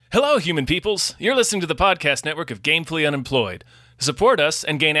Hello, human peoples. You're listening to the podcast network of Gamefully Unemployed. To support us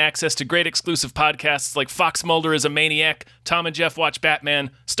and gain access to great exclusive podcasts like Fox Mulder is a Maniac, Tom and Jeff Watch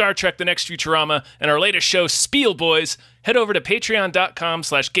Batman, Star Trek The Next Futurama, and our latest show, Spiel Boys, head over to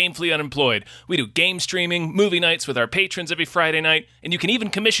patreon.com/gamefullyunemployed. We do game streaming, movie nights with our patrons every Friday night, and you can even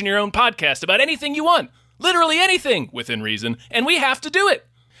commission your own podcast about anything you want. Literally anything, within reason, and we have to do it.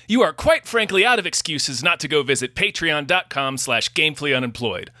 You are quite frankly out of excuses not to go visit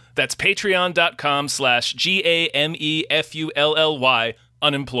patreon.com/gamefullyunemployed. That's patreon.com/GAMEFULLY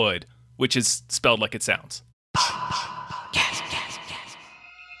unemployed, which is spelled like it sounds.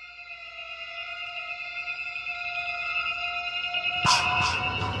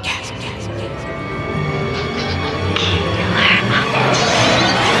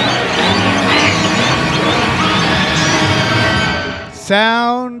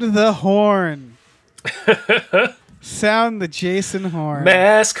 Sound the horn. Sound the Jason horn.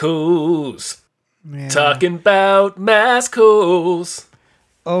 MASKHOLES. Yeah. Talking about MASKHOLES.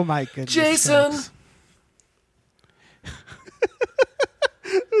 Oh my goodness. Jason. Is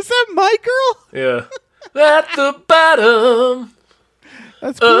that my girl? Yeah. At the bottom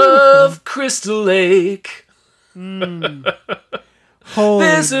That's beautiful. of Crystal Lake. Holy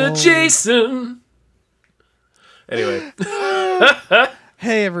There's a moly. Jason. Anyway.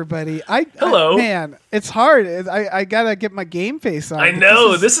 Hey everybody. Hello. Man, it's hard. I gotta get my game face on. I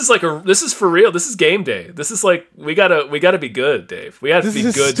know this is for real. This is game day. This is like we gotta be good, Dave. We have to be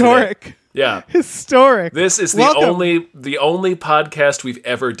is good historic. today. Yeah, Historic. this is the only podcast we've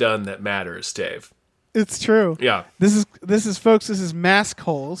ever done that matters, Dave. It's true. Yeah. This is folks. This is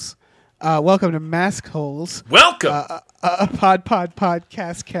MASKHOLES. Welcome to MASKHOLES. Welcome. A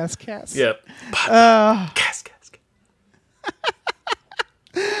podcast. Cast. Yep. Cast.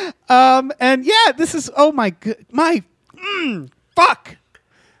 And yeah, this is fuck.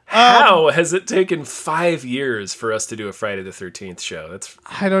 How has it taken 5 years for us to do a Friday the 13th show? That's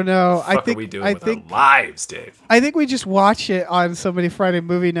I don't know. what are we doing with our lives, Dave? I think we just watch it on so many Friday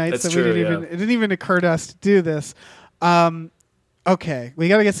movie nights That's that true, it didn't even occur to us to do this. Okay, we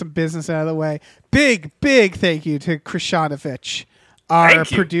got to get some business out of the way. Big thank you to Krishanovich, our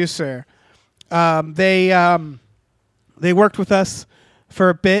producer. They worked with us for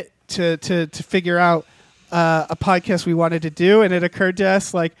a bit to figure out a podcast we wanted to do, and it occurred to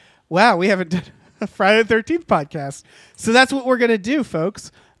us like, wow, we haven't done a Friday the 13th podcast. So that's what we're going to do, folks.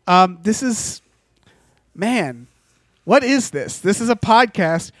 This is, man, what is this? This is a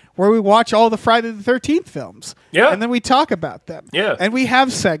podcast where we watch all the Friday the 13th films. Yeah. And then we talk about them. Yeah. And we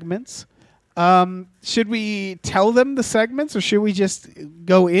have segments. Should we tell them the segments, or should we just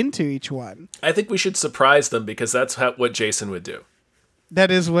go into each one? I think we should surprise them because that's what Jason would do. That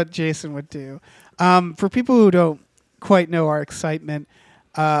is what Jason would do. For people who don't quite know our excitement,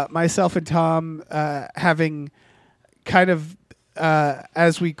 myself and Tom, having kind of,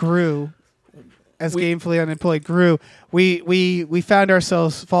 as we grew, as Gamefully Unemployed grew, we found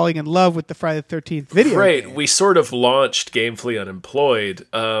ourselves falling in love with the Friday the 13th video game. We sort of launched Gamefully Unemployed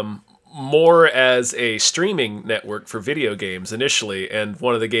more as a streaming network for video games initially, and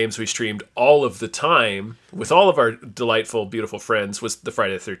one of the games we streamed all of the time with all of our delightful, beautiful friends was the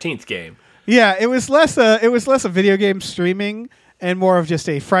Friday the 13th game. Yeah, it was less a video game streaming and more of just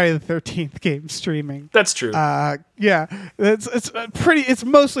a Friday the 13th game streaming. That's true. Yeah, it's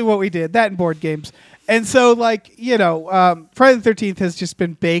mostly what we did, that and board games. And so, like, Friday the 13th has just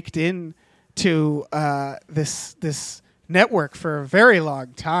been baked in to this network for a very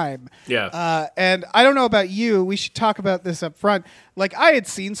long time. Yeah. And I don't know about you. We should talk about this up front. Like, I had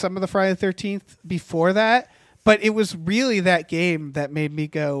seen some of the Friday the 13th before that, but it was really that game that made me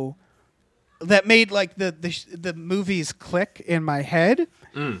go, that made like the movies click in my head.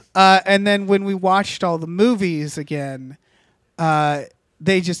 And then when we watched all the movies again, I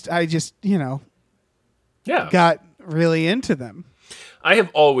just got really into them. I have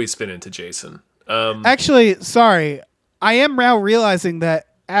always been into Jason. Actually, sorry. I am now realizing that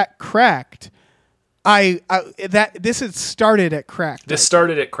at Cracked, this had started at Cracked. This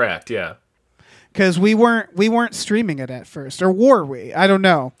started at Cracked, yeah. Because we weren't streaming it at first, or were we? I don't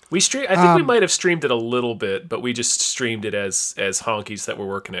know. I think we might have streamed it a little bit, but we just streamed it as honkies that were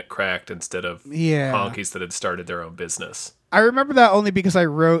working at Cracked instead of honkies that had started their own business. I remember that only because I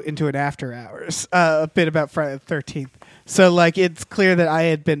wrote into an After Hours a bit about Friday the 13th. So like it's clear that I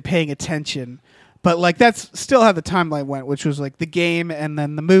had been paying attention. But like that's still how the timeline went, which was like the game and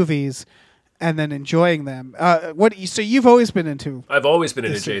then the movies and then enjoying them. So you've always been into? I've always been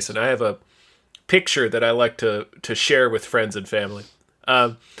into Jason. I have a picture that I like to share with friends and family.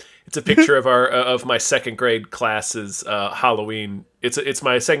 It's a picture of my second grade class's Halloween. It's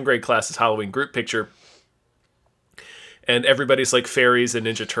my second grade class's Halloween group picture. And everybody's like fairies and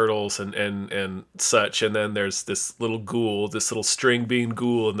Ninja Turtles and such. And then there's this little ghoul, this little string bean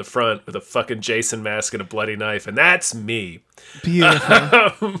ghoul in the front with a fucking Jason mask and a bloody knife. And that's me.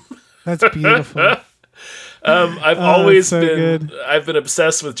 Beautiful. That's beautiful. I've always been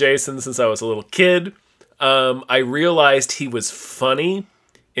obsessed with Jason since I was a little kid. I realized he was funny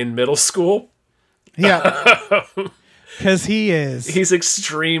in middle school. Yeah. Because he is. He's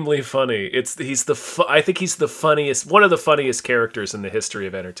extremely funny. I think he's the funniest, one of the funniest characters in the history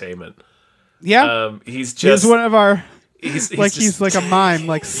of entertainment. Yeah. He's one of our. He's like a mime,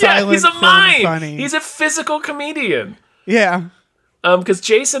 like silent. He's a mime. Funny. He's a physical comedian. Yeah. Because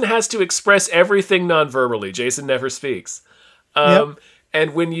Jason has to express everything non-verbally. Jason never speaks. And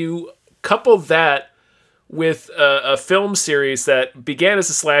when you couple that with a film series that began as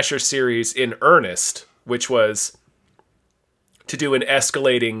a slasher series in earnest, which was to do an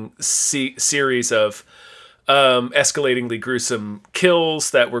escalating series of escalatingly gruesome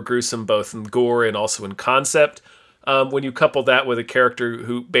kills that were gruesome both in gore and also in concept. When you couple that with a character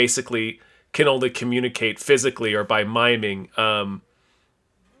who basically can only communicate physically or by miming,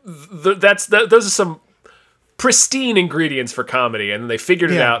 those are some pristine ingredients for comedy. And they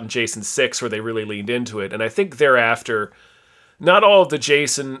figured it out in Jason 6 where they really leaned into it. And I think thereafter, not all of the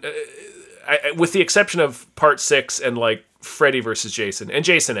Jason, with the exception of part 6 and like Freddy versus Jason and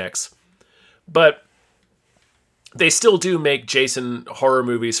Jason X, but they still do make Jason horror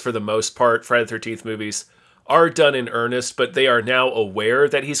movies for the most part. Friday the 13th movies are done in earnest, but they are now aware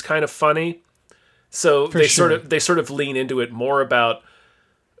that he's kind of funny. So they sort of lean into it more about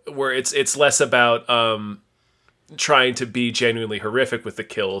where it's less about trying to be genuinely horrific with the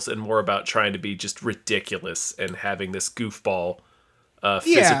kills and more about trying to be just ridiculous and having this goofball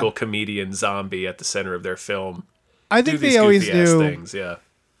physical comedian zombie at the center of their film. I think they always do things,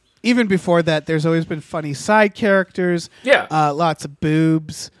 Even before that, there's always been funny side characters. Yeah, lots of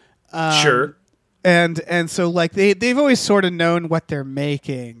boobs. Sure. And so like they've always sort of known what they're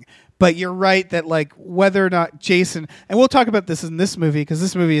making. But you're right that like whether or not Jason, and we'll talk about this in this movie because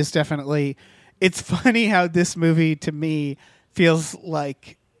this movie is definitely. It's funny how this movie to me feels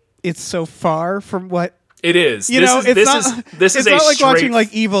like it's so far from what. It is. This is not like watching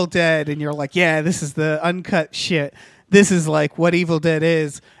like Evil Dead and you're like, yeah, this is the uncut shit. This is like what Evil Dead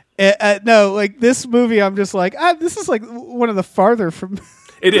is. No, like this movie, I'm just like, this is like one of the farther from.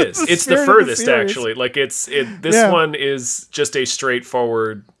 It is. It's the furthest actually. Like this one is just a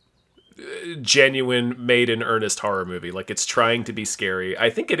straightforward, genuine, made in earnest horror movie. Like it's trying to be scary.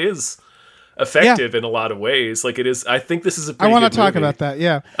 I think it is effective in a lot of ways. Like it is. I think this is a pretty good movie. I want to talk about that.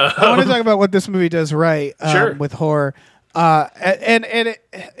 Yeah, I want to talk about what this movie does right with horror. And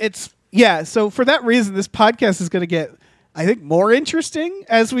it's So for that reason, this podcast is going to get, I think, more interesting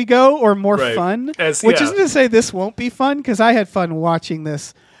as we go, or more fun. Which isn't to say this won't be fun because I had fun watching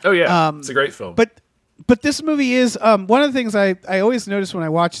this. Oh yeah, it's a great film. But this movie is one of the things I always notice when I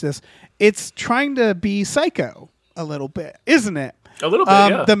watch this. It's trying to be Psycho a little bit, isn't it? A little bit,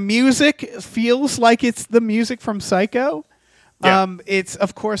 yeah. The music feels like it's the music from Psycho. Yeah. It's,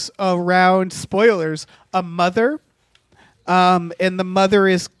 of course, around, spoilers, a mother. And the mother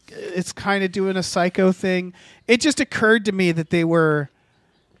it's kind of doing a Psycho thing. It just occurred to me that they were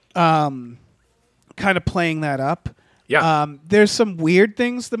kind of playing that up. Yeah. There's some weird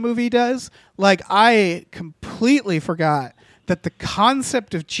things the movie does. Like, I completely forgot that the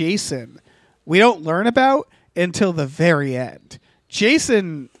concept of Jason we don't learn about until the very end.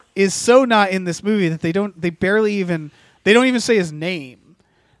 Jason is so not in this movie that they don't even say his name.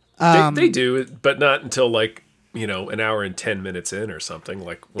 They do, but not until like, an hour and 10 minutes in or something.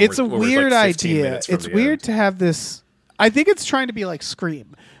 Like it's a weird idea. It's weird to have this. I think it's trying to be like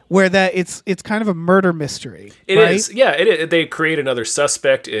Scream, where that it's kind of a murder mystery. It is, yeah. It is. They create another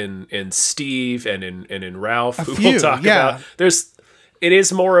suspect in Steve and in Ralph, who we'll talk about. It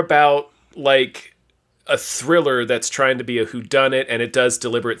is more about like a thriller that's trying to be a whodunit, and it does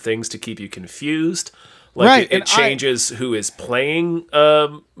deliberate things to keep you confused. Like it changes who is playing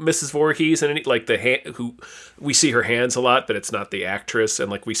Mrs. Voorhees, and like who we see her hands a lot, but it's not the actress, and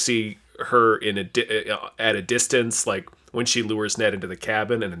like we see her at a distance, like when she lures Ned into the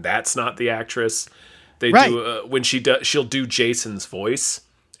cabin, and that's not the actress. They do when she'll do Jason's voice,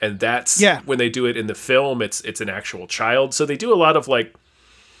 and that's when they do it in the film. It's an actual child, so they do a lot of like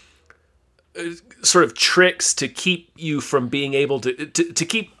sort of tricks to keep you from being able to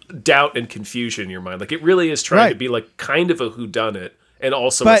keep doubt and confusion in your mind. Like it really is trying to be like kind of a whodunit and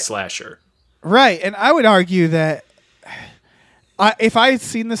also a slasher. Right. And I would argue that If I had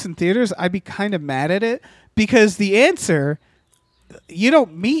seen this in theaters, I'd be kind of mad at it because the answer, you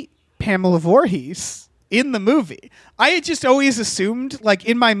don't meet Pamela Voorhees in the movie. I had just always assumed, like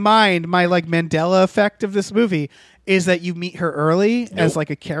in my mind, my like Mandela effect of this movie is that you meet her early as like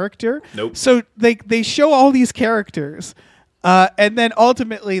a character. Nope. So they show all these characters. And then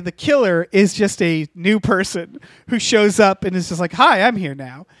ultimately the killer is just a new person who shows up and is just like, hi, I'm here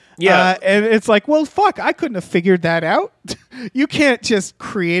now. Yeah. And it's like, well, fuck, I couldn't have figured that out. You can't just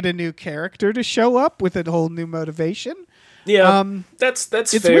create a new character to show up with a whole new motivation. Yeah, that's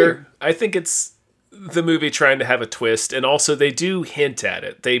fair. Weird. I think it's the movie trying to have a twist, and also they do hint at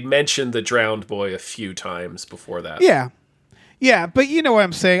it. They mention the drowned boy a few times before that. Yeah, but you know what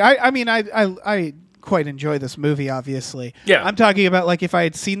I'm saying. I quite enjoy this movie, obviously. Yeah. I'm talking about like if I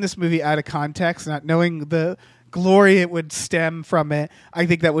had seen this movie out of context, not knowing the glory it would stem from it, I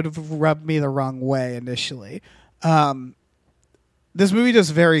think that would have rubbed me the wrong way initially. This movie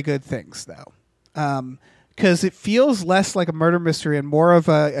does very good things, though. Because it feels less like a murder mystery and more of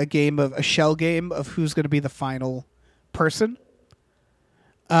a shell game of who's going to be the final person.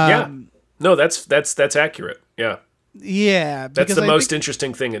 Yeah. No, that's accurate. Yeah. Yeah. That's the most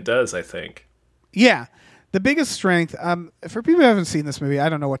interesting thing it does, I think. Yeah. The biggest strength, for people who haven't seen this movie, I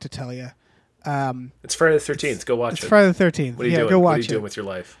don't know what to tell you. It's Friday the 13th. Go watch it. It's Friday the 13th. What are you doing? Go watch what are you doing with your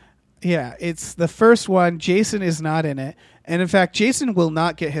life? Yeah, it's the first one. Jason is not in it. And in fact, Jason will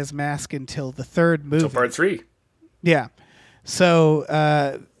not get his mask until the third movie. Until part 3. Yeah. So,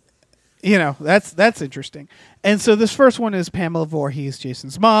 that's interesting. And so this first one is Pamela Voorhees,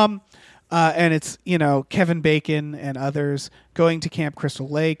 Jason's mom. And it's, Kevin Bacon and others going to Camp Crystal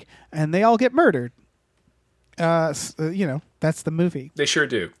Lake, and they all get murdered. That's the movie. They sure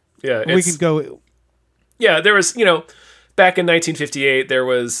do. Yeah. We can go. Yeah, there was, back in 1958, there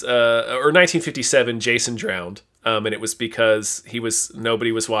was, or 1957, Jason drowned. And it was because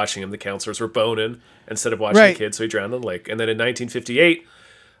nobody was watching him. The counselors were boning instead of watching the kids, so he drowned in the lake. And then in 1958,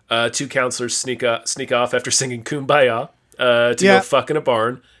 2 counselors sneak off after singing Kumbaya to go fuck in a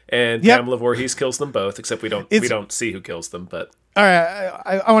barn. And Pamela Voorhees kills them both, except we don't see who kills them. But all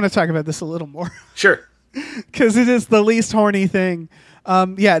right, I want to talk about this a little more. Sure. Because it is the least horny thing.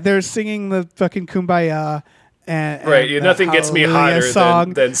 They're singing the fucking Kumbaya. And nothing gets me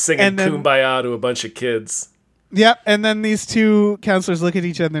hotter than singing then, Kumbaya to a bunch of kids. Yep, and then these 2 counselors look at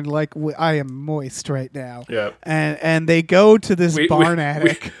each other and like, I am moist right now. Yeah, and they go to this barn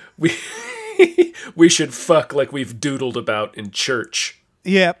attic. We should fuck like we've doodled about in church.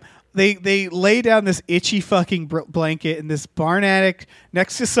 Yep. They lay down this itchy fucking blanket in this barn attic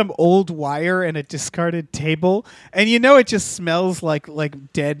next to some old wire and a discarded table, and it just smells like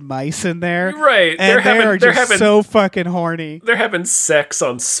dead mice in there. Right, and they're having so fucking horny. They're having sex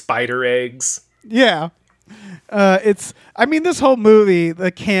on spider eggs. Yeah. This whole movie, the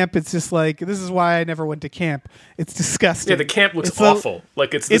camp, it's just like, this is why I never went to camp. It's disgusting. Yeah, the camp looks awful.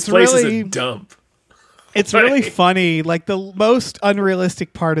 This place is a dump. It's really funny. Like, the most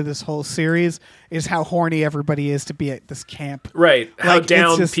unrealistic part of this whole series is how horny everybody is to be at this camp. Right. How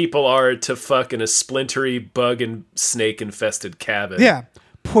down people are to fuck in a splintery, bug and snake infested cabin. Yeah.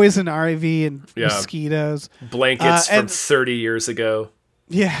 Poison ivy and mosquitoes. Blankets from 30 years ago.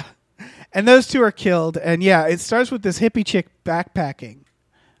 Yeah. And those 2 are killed. And it starts with this hippie chick backpacking.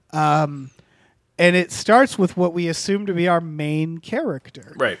 And it starts with what we assume to be our main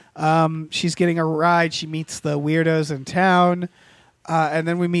character. Right. She's getting a ride. She meets the weirdos in town. And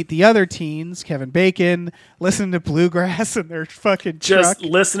then we meet the other teens, Kevin Bacon, listening to bluegrass in their fucking truck. Just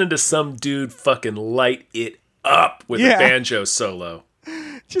listening to some dude fucking light it up with a banjo solo.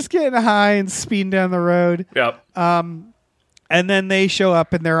 Just getting high and speeding down the road. Yep. And then they show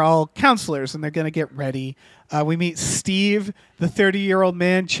up and they're all counselors and they're going to get ready. We meet Steve, the 30-year-old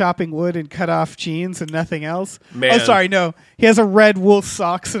man chopping wood in cut-off jeans and nothing else. Man. Oh, sorry, no. He has a red wool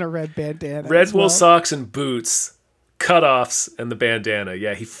socks and a red bandana. Red wool socks and boots, cut-offs, and the bandana.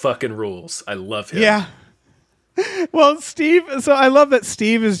 Yeah, he fucking rules. I love him. Yeah. Well, Steve, so I love that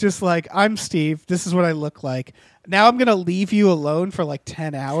Steve is just like, I'm Steve. This is what I look like. Now I'm going to leave you alone for like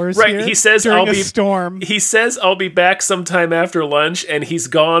 10 hours here he says during a storm. He says I'll be back sometime after lunch, and he's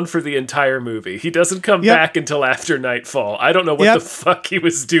gone for the entire movie. He doesn't come back until after nightfall. I don't know what the fuck he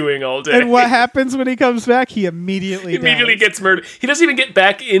was doing all day. And what happens when he comes back? He immediately gets murdered. He doesn't even get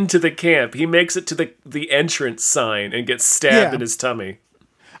back into the camp. He makes it to the entrance sign and gets stabbed in his tummy.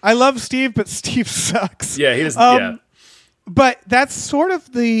 I love Steve, but Steve sucks. Yeah, he doesn't. But that's sort of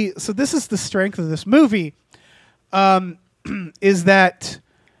so this is the strength of this movie. Is that,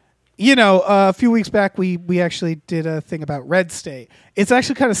 a few weeks back we actually did a thing about Red State. It's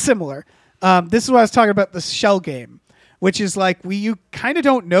actually kind of similar. This is what I was talking about, the shell game, which is like you kind of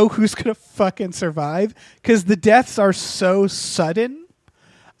don't know who's gonna fucking survive because the deaths are so sudden,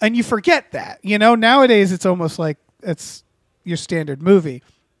 and you forget that. You know, nowadays it's almost like it's your standard movie,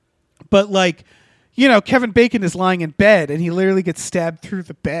 but like, you know, Kevin Bacon is lying in bed and he literally gets stabbed through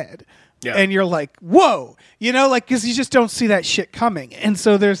the bed, and you're like, whoa, you know, like because you just don't see that shit coming, and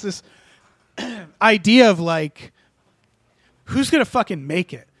so there's this idea of like, who's gonna fucking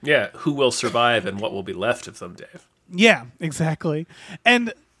make it? Yeah, who will survive and what will be left of them, Dave? Yeah, exactly.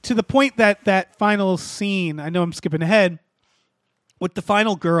 And to the point that final scene, I know I'm skipping ahead, with the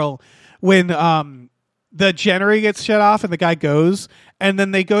final girl, when the generator gets shut off and the guy goes, and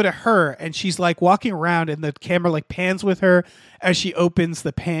then they go to her and she's like walking around and the camera like pans with her as she opens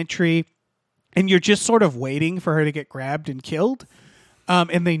the pantry, and you're just sort of waiting for her to get grabbed and killed,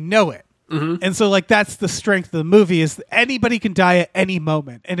 and they know it. Mm-hmm. And so like that's the strength of the movie, is anybody can die at any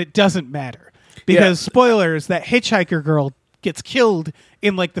moment and it doesn't matter. Because spoilers, that hitchhiker girl gets killed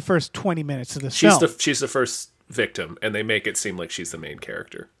in like the first 20 minutes of the film. She's the first victim, and they make it seem like she's the main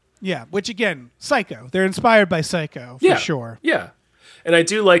character. Yeah, which again, Psycho. They're inspired by Psycho for sure. Yeah. And I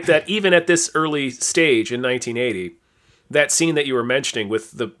do like that even at this early stage in 1980, that scene that you were mentioning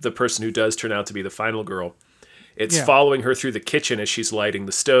with the person who does turn out to be the final girl, it's following her through the kitchen as she's lighting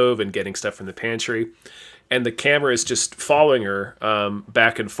the stove and getting stuff from the pantry. And the camera is just following her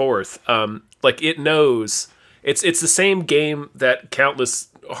back and forth. Like it knows it's the same game that countless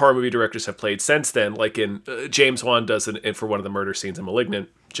horror movie directors have played since then. Like in James Wan does it for one of the murder scenes in *Malignant*,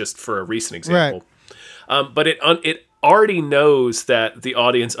 just for a recent example. Right. But it already knows that the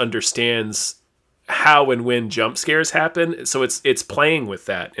audience understands how and when jump scares happen, so it's playing with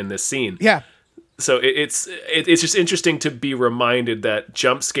that in this scene. Yeah. So it's just interesting to be reminded that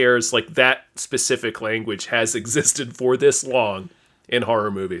jump scares, like that specific language, has existed for this long in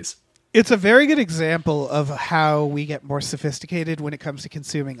horror movies. It's a very good example of how we get more sophisticated when it comes to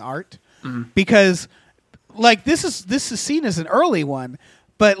consuming art, because like this is seen as an early one,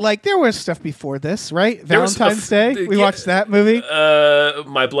 but like there was stuff before this, right? Valentine's Day. We watched that movie.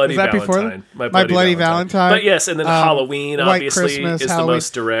 My Bloody Valentine. My Bloody Valentine. But yes, and then Halloween obviously Christmas, is Halloween. The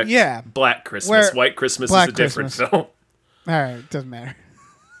most direct. Yeah. Black Christmas. White Christmas is a different film. All right, doesn't matter.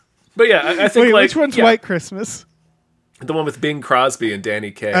 But yeah, I think Wait, like which one's White Christmas? The one with Bing Crosby and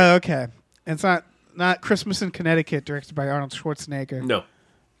Danny Kaye. Oh, okay. It's not Christmas in Connecticut, directed by Arnold Schwarzenegger. No.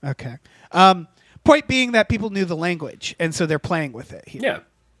 Okay. Point being that people knew the language, and so they're playing with it here. Yeah.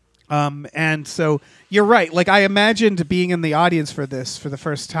 And so you're right. Like I imagined being in the audience for this for the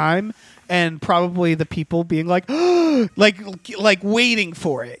first time, and probably the people being like, like waiting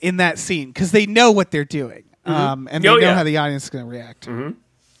for it in that scene because they know what they're doing, and they know how the audience is going to react. Mm-hmm.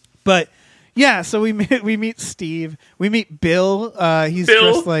 But yeah, so we meet Steve. We meet Bill. He's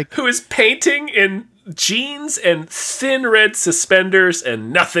Bill, dressed like who is painting in jeans and thin red suspenders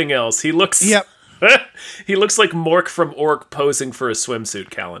and nothing else. He looks. Yep. He looks like Mork from Ork posing for a swimsuit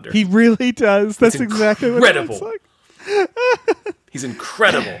calendar. He really does. That's exactly what it looks like. He's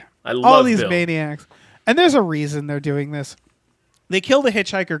incredible. I love all these Bill. maniacs. And there's a reason they're doing this. They kill the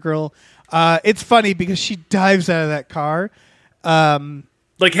hitchhiker girl. It's funny because she dives out of that car.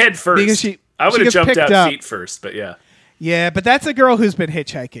 Like head first. Because I would have jumped out feet first, but yeah. Yeah, but that's a girl who's been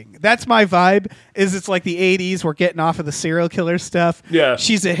hitchhiking. That's my vibe. It's like the 80s. We're getting off of the serial killer stuff. Yeah.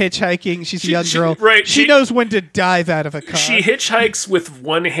 She's a hitchhiking. She's a young girl. Right. She knows when to dive out of a car. She hitchhikes with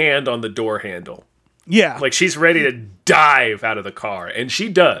one hand on the door handle. Yeah. Like she's ready to dive out of the car. And she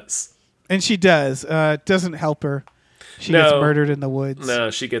does. And she does. Doesn't help her. She gets murdered in the woods.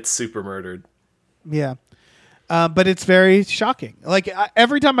 No, she gets super murdered. Yeah. But it's very shocking. Like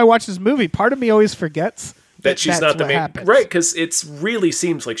every time I watch this movie, part of me always forgets that she's not the main, happens. right? Because it really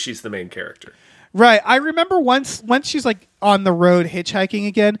seems like she's the main character, right? I remember once she's like on the road hitchhiking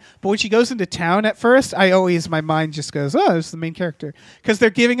again, but when she goes into town at first, my mind just goes, "Oh, it's the main character," because they're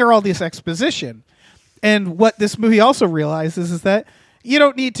giving her all this exposition. And what this movie also realizes is that you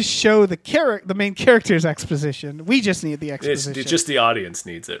don't need to show the main character's exposition. We just need the exposition. It's just the audience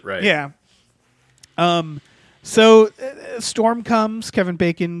needs it, right? Yeah. So Storm comes. Kevin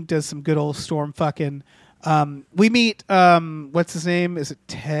Bacon does some good old Storm fucking. We meet, what's his name? Is it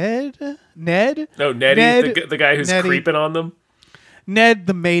Ted? Ned? No, Nettie, the guy who's creeping on them. Ned,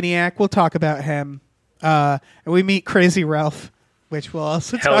 the maniac. We'll talk about him. And we meet Crazy Ralph, which we'll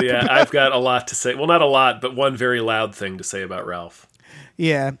also talk about. I've got a lot to say. Well, not a lot, but one very loud thing to say about Ralph.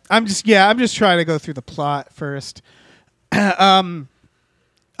 Yeah, I'm just trying to go through the plot first. Ned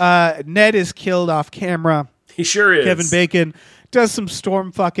is killed off camera. He sure is. Kevin Bacon does some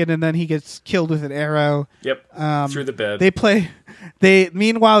storm fucking, and then he gets killed with an arrow. Yep. Through the bed.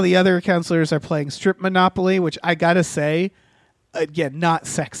 Meanwhile, the other counselors are playing strip Monopoly, which I gotta say, again, not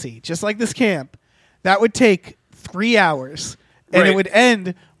sexy. Just like this camp, that would take 3 hours, and it would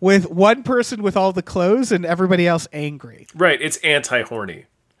end with one person with all the clothes and everybody else angry. Right. It's anti-horny.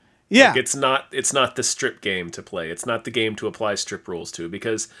 Yeah. Like it's not the strip game to play. It's not the game to apply strip rules to,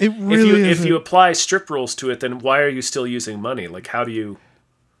 because if you apply strip rules to it, then why are you still using money? Like, how do you...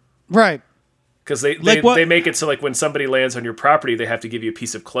 Right. Because they make it so, like, when somebody lands on your property, they have to give you a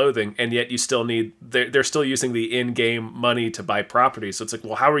piece of clothing, and yet you still need... They're still using the in-game money to buy property. So it's like,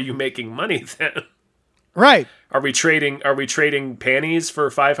 well, how are you making money then? Right. Are we trading panties for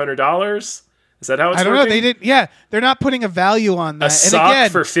 $500? Is that how it's working? I don't know. They didn't. Yeah, they're not putting a value on that. A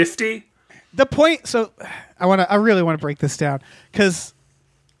sock for $50? The point. So, I really want to break this down, because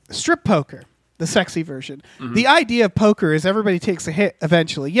strip poker, the sexy version. Mm-hmm. The idea of poker is everybody takes a hit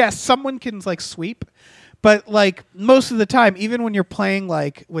eventually. Yes, someone can like sweep, but like most of the time, even when you're playing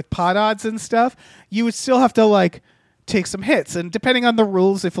like with pot odds and stuff, you would still have to like take some hits. And depending on the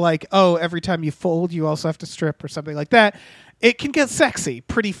rules, if like, oh, every time you fold, you also have to strip or something like that, it can get sexy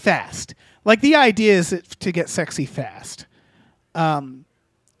pretty fast. Like, the idea is to get sexy fast.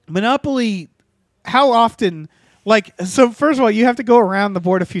 Monopoly, how often... Like, so first of all, you have to go around the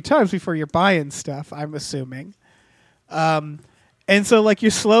board a few times before you're buying stuff, I'm assuming. And so, like,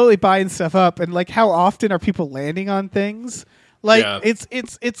 you're slowly buying stuff up, and, like, how often are people landing on things? Like,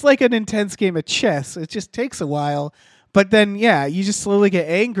 it's like an intense game of chess. It just takes a while. But then, yeah, you just slowly get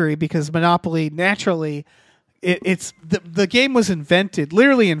angry because Monopoly, naturally... It's the game was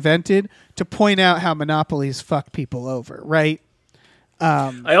literally invented to point out how monopolies fuck people over, right?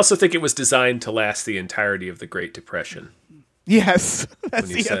 I also think it was designed to last the entirety of the Great Depression. Yes, that's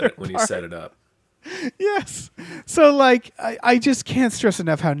when you set it up. Yes, so like I just can't stress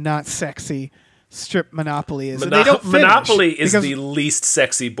enough how not sexy strip Monopoly is. And they don't Monopoly is the least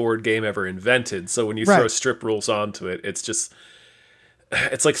sexy board game ever invented. So when you throw strip rules onto it, it's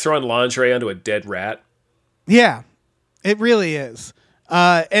like throwing lingerie onto a dead rat. Yeah, it really is.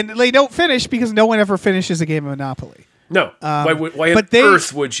 And they don't finish because no one ever finishes a game of Monopoly. No. Why on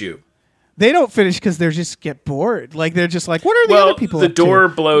earth would you? They don't finish because they just get bored. Like, they're just like, what are the other people the up door to?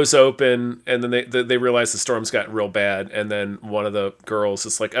 blows open, and then they realize the storm's gotten real bad, and then one of the girls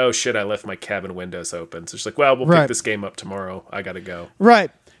is like, oh, shit, I left my cabin windows open. So she's like, well, we'll pick this game up tomorrow. I gotta go. Right.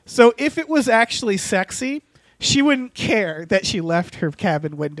 So if it was actually sexy... she wouldn't care that she left her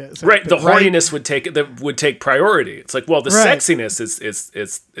cabin windows open, right. The horniness would take priority. It's like, well, the sexiness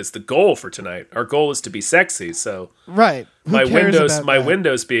is the goal for tonight. Our goal is to be sexy. So right. My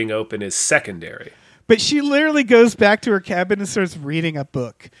windows being open is secondary. But she literally goes back to her cabin and starts reading a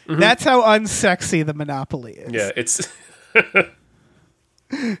book. Mm-hmm. That's how unsexy the Monopoly is. Yeah, it's.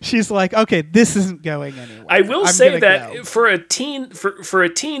 She's like, okay, this isn't going anywhere. I will say that for a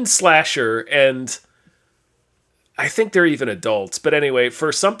teen slasher, and I think they're even adults. But anyway,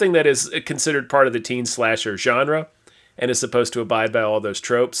 for something that is considered part of the teen slasher genre and is supposed to abide by all those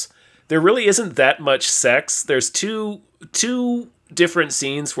tropes, there really isn't that much sex. There's two different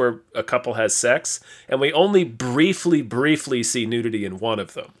scenes where a couple has sex, and we only briefly see nudity in one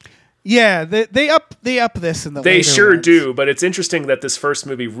of them. Yeah, they up this in the They later sure ones. do, but it's interesting that this first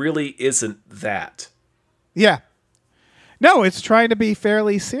movie really isn't that. Yeah. No, it's trying to be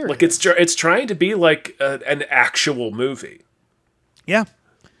fairly serious. Like it's trying to be like an actual movie. Yeah,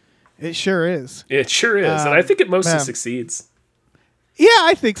 it sure is. It sure is, and I think it mostly succeeds. Yeah,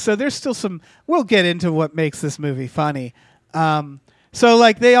 I think so. There's still some... We'll get into what makes this movie funny. So,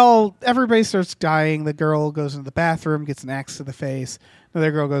 like, everybody starts dying. The girl goes into the bathroom, gets an axe to the face.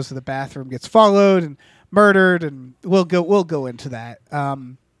 Another girl goes to the bathroom, gets followed and murdered, and we'll go into that.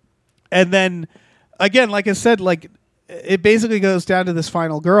 And then, again, like I said, like... it basically goes down to this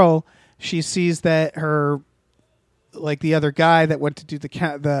final girl. She sees that her, like, the other guy that went to do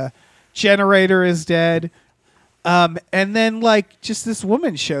the generator is dead. And then, like, just this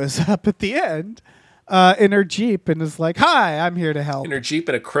woman shows up at the end in her Jeep and is like, hi, I'm here to help. In her Jeep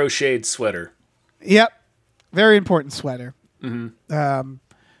in a crocheted sweater. Yep. Very important sweater. Mm-hmm.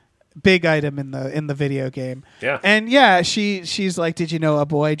 Big item in the video game. Yeah. And yeah, she's like, did you know a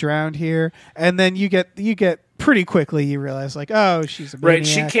boy drowned here? And then you get pretty quickly you realize, like, oh, she's a maniac. Right,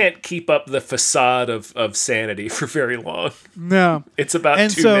 she can't keep up the facade of sanity for very long. No. It's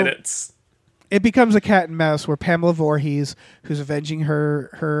about 2 minutes. It becomes a cat and mouse where Pamela Voorhees, who's avenging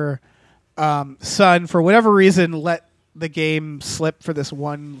her son, for whatever reason, let the game slip for this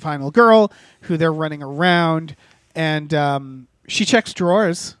one final girl who they're running around. And she checks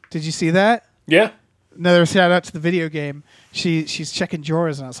drawers. Did you see that? Yeah. Another shout out to the video game. She's checking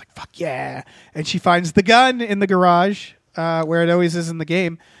drawers, and I was like, "Fuck yeah!" And she finds the gun in the garage, where it always is in the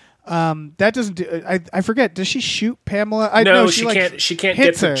game. That doesn't do. I forget. Does she shoot Pamela? No, she can't. She can't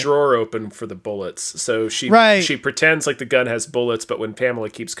get the drawer open for the bullets. So she pretends like the gun has bullets, but when Pamela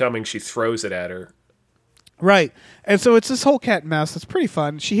keeps coming, she throws it at her. Right, and so it's this whole cat and mouse that's pretty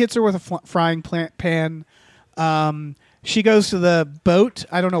fun. She hits her with a frying pan. She goes to the boat.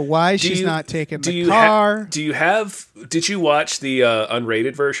 I don't know why she's not taking the car. Did you watch the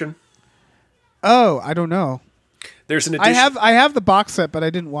unrated version? Oh, I don't know. There's an edition. I have the box set, but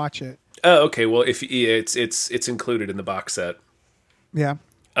I didn't watch it. Oh, okay. Well, if it's included in the box set. Yeah.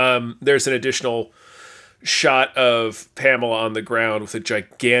 There's an additional shot of Pamela on the ground with a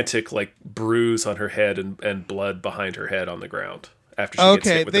gigantic like bruise on her head and blood behind her head on the ground after she gets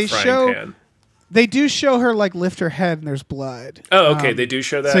hit with the frying pan. They do show her like lift her head and there's blood. Oh, okay. They do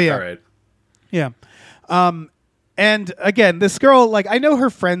show that? So, yeah. All right. Yeah. And again, this girl, like, I know her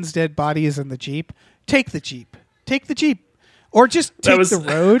friend's dead body is in the Jeep. Take the Jeep. Or just take the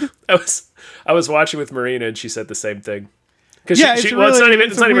road. I was watching with Marina and she said the same thing. Because it's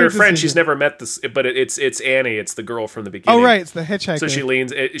not even her friend. She's never met this, but it's Annie. It's the girl from the beginning. Oh, right. It's the hitchhiker. So she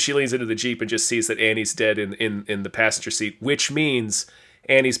leans into the Jeep and just sees that Annie's dead in the passenger seat, which means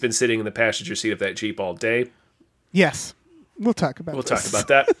Annie's been sitting in the passenger seat of that Jeep all day. Yes. We'll talk about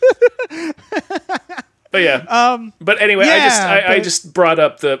that. But yeah. But anyway, I just brought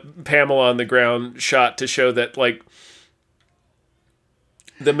up the Pamela on the ground shot to show that like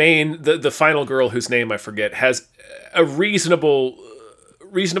the final girl whose name I forget has a reasonable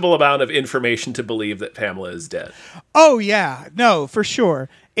amount of information to believe that Pamela is dead. Oh yeah. No, for sure.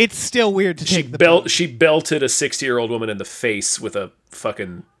 It's still weird to take the boat. She belted a 60-year-old woman in the face with a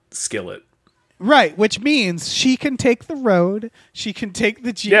fucking skillet. Right, which means she can take the road, she can take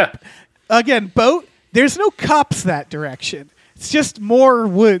the Jeep. Yeah. Again, boat, there's no cops that direction. It's just more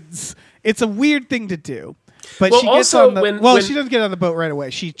woods. It's a weird thing to do. But she gets on the she doesn't get on the boat right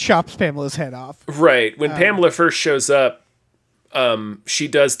away. She chops Pamela's head off. Right. When Pamela first shows up, she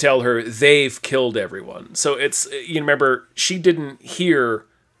does tell her they've killed everyone. So it's, you remember, she didn't hear...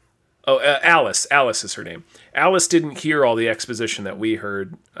 Alice. Alice is her name. Alice didn't hear all the exposition that we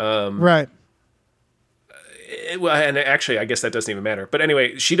heard. Right. And actually, I guess that doesn't even matter. But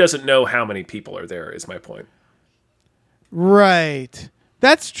anyway, she doesn't know how many people are there, is my point. Right.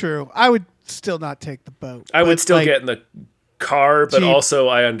 That's true. I would still not take the boat. I would still get in the car, but also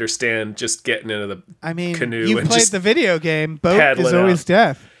I understand just getting into the canoe. You played the video game. Boat is always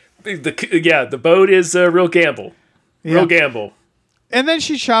death. The boat is a real gamble. Real gamble. And then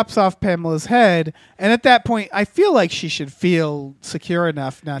she chops off Pamela's head, and at that point, I feel like she should feel secure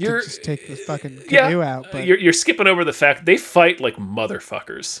enough not to just take this fucking canoe out. But you're skipping over the fact they fight like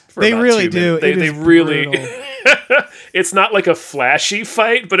motherfuckers. They really do. They really. It's not like a flashy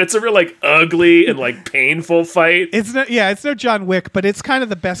fight, but it's a real like ugly and like painful fight. It's no John Wick, but it's kind of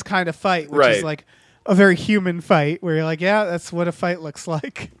the best kind of fight, which is like a very human fight where you're like, yeah, that's what a fight looks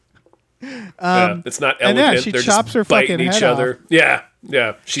like. It's not elegant. She They're chops just her biting fucking each head other. off.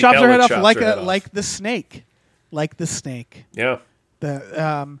 Yeah. She chops her head off like the snake, Yeah.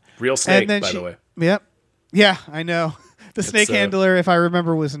 The real snake, by the way. Yep. Yeah, I know. The snake handler, if I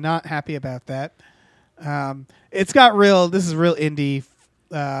remember, was not happy about that. It's got this is real indie,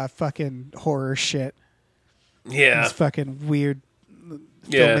 fucking horror shit. Yeah. It's fucking weird.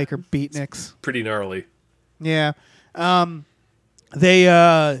 Filmmaker beatniks. Pretty gnarly. Yeah.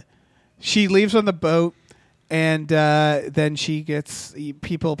 She leaves on the boat, and then she gets...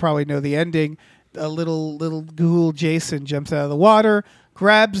 People probably know the ending. A little ghoul Jason jumps out of the water,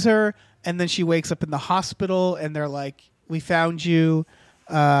 grabs her, and then she wakes up in the hospital, and they're like, we found you.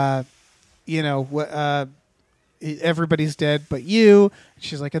 Everybody's dead but you.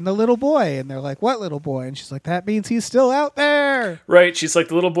 She's like, and the little boy. And they're like, what little boy? And she's like, that means he's still out there. Right. She's like,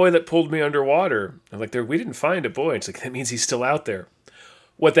 the little boy that pulled me underwater. I'm like, we didn't find a boy. And she's like, that means he's still out there.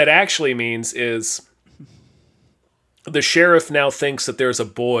 What that actually means is the sheriff now thinks that there's a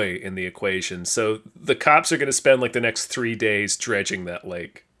boy in the equation. So the cops are going to spend like the next 3 days dredging that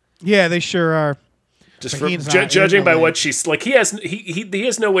lake. Yeah, they sure are. Just from judging by what she's like, he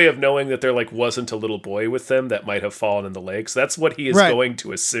has no way of knowing that there like wasn't a little boy with them that might have fallen in the lake. So that's what he is going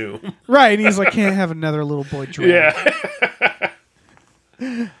to assume. Right, and he's like, can't have another little boy drown. Yeah.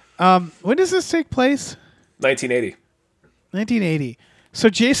 When does this take place? 1980. 1980. So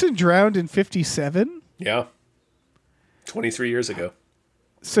Jason drowned in 57? Yeah. 23 years ago.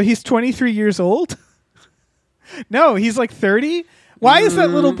 So he's 23 years old? No, he's like 30? Why is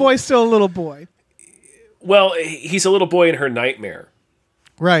that little boy still a little boy? Well, he's a little boy in her nightmare.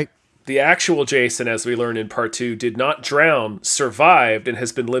 Right. the actual Jason, as we learn in part 2, did not drown, survived, and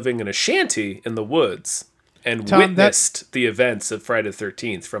has been living in a shanty in the woods and witnessed the events of Friday the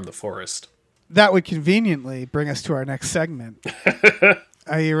 13th from the forest. That would conveniently bring us to our next segment.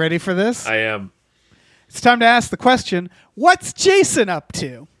 Are you ready for this? I am. It's time to ask the question, what's Jason up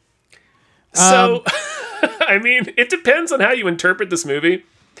to? So, I mean, it depends on how you interpret this movie.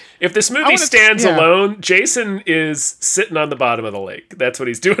 If this movie stands alone, Jason is sitting on the bottom of the lake. That's what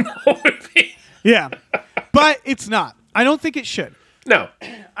he's doing the whole movie. Yeah, but it's not. I don't think it should. No.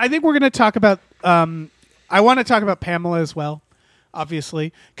 I think we're going to talk about... I want to talk about Pamela as well,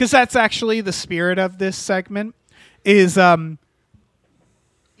 obviously, because that's actually the spirit of this segment is... people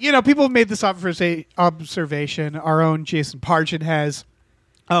have made this observation. Our own Jason Pargin has.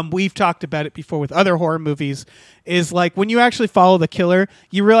 We've talked about it before with other horror movies. Is like when you actually follow the killer,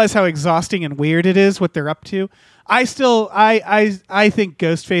 you realize how exhausting and weird it is what they're up to. I think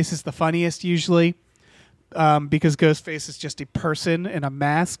Ghostface is the funniest usually, because Ghostface is just a person in a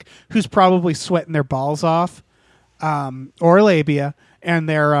mask who's probably sweating their balls off, or labia, and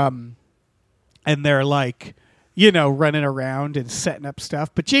they're like, running around and setting up stuff.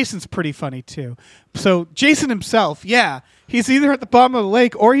 But Jason's pretty funny too. So Jason himself, he's either at the bottom of the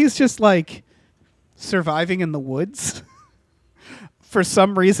lake or he's just like surviving in the woods for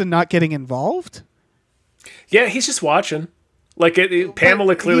some reason, not getting involved. Yeah, he's just watching. Like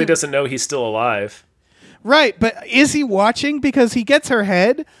Pamela clearly doesn't know he's still alive. Right, but is he watching? Because he gets her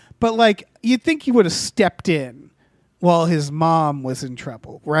head, but like you'd think he would have stepped in while his mom was in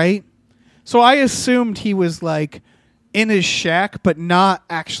trouble, right? So I assumed he was like in his shack, but not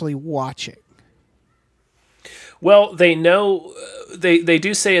actually watching. Well, they know, they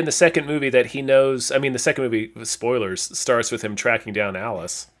do say in the second movie that he knows. I mean, the second movie, spoilers, starts with him tracking down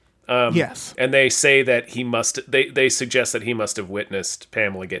Alice. Yes. And they say that they suggest that he must have witnessed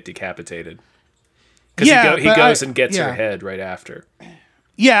Pamela get decapitated. Because he goes and gets her head right after.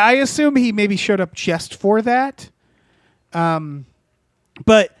 Yeah, I assume he maybe showed up just for that.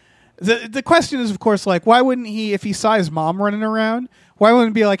 But the question is, of course, like, why wouldn't he, if he saw his mom running around, why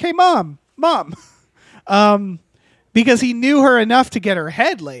wouldn't he be like, hey, mom? Because he knew her enough to get her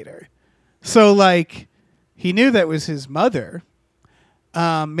head later. So, like, he knew that was his mother.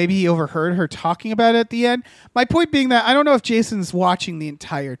 Maybe he overheard her talking about it at the end. My point being that I don't know if Jason's watching the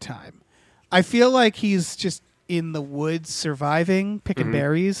entire time. I feel like he's just in the woods surviving, picking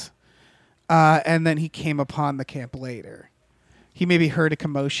berries. And then he came upon the camp later. He maybe heard a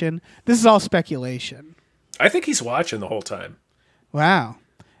commotion. This is all speculation. I think he's watching the whole time. Wow.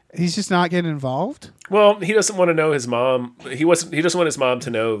 He's just not getting involved? Well, he doesn't want to know his mom. He doesn't want his mom to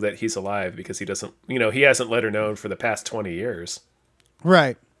know that he's alive because he doesn't, he hasn't let her know for the past 20 years.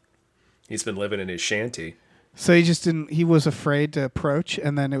 Right. He's been living in his shanty. So he was afraid to approach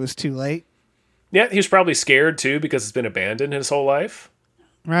and then it was too late? Yeah, he was probably scared too because it's been abandoned his whole life.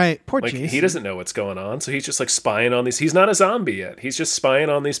 Right. Poor Like, Jason. he doesn't know what's going on, so he's just like spying on these. He's not a zombie yet. He's just spying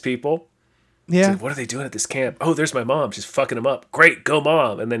on these people. Yeah. Like, what are they doing at this camp? Oh, there's my mom. She's fucking him up. Great, go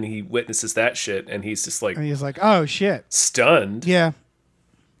mom. And then he witnesses that shit, and he's just like... And he's like, oh, shit. Stunned. Yeah.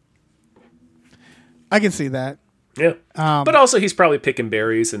 I can see that. Yeah. But also, he's probably picking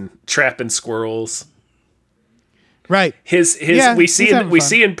berries and trapping squirrels. Right. We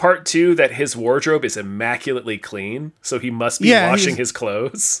see in part 2 that his wardrobe is immaculately clean, so he must be washing his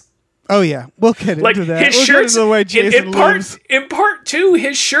clothes. Oh yeah, we'll get into that. His shirts, the way Jason lives. In part 2,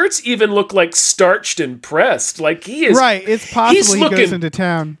 his shirts even look like starched and pressed. Like he is right. It's possible he goes into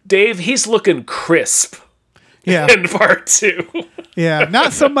town. Dave, he's looking crisp. Yeah. In part 2. Yeah,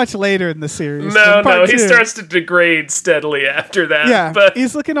 not so much later in the series. No, he starts to degrade steadily after that. Yeah, but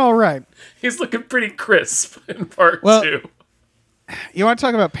he's looking all right. He's looking pretty crisp in part 2. You want to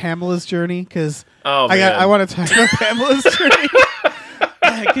talk about Pamela's journey? Because I want to talk about Pamela's journey.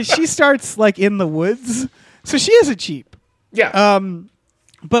 Because she starts like in the woods, so she is a Jeep. Yeah.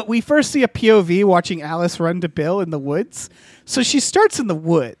 But we first see a POV watching Alice run to Bill in the woods. So she starts in the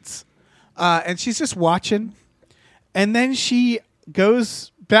woods, and she's just watching, and then she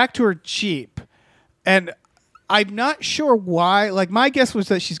goes back to her Jeep, and I'm not sure why. Like my guess was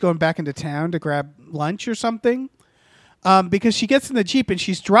that she's going back into town to grab lunch or something, because she gets in the Jeep and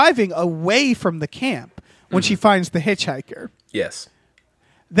she's driving away from the camp when she finds the hitchhiker. Yes.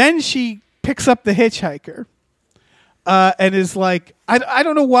 Then she picks up the hitchhiker and is like, I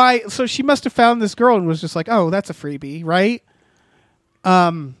don't know why. So she must have found this girl and was just like, oh, that's a freebie, right?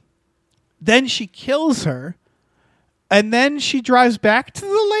 Then she kills her, and then she drives back to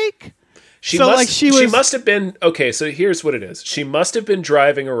the lake. She must have been, okay, so here's what it is. She must have been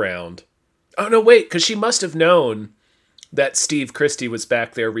driving around. Oh, no, wait, because she must have known that Steve Christie was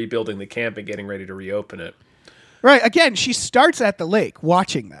back there rebuilding the camp and getting ready to reopen it. Right. Again, she starts at the lake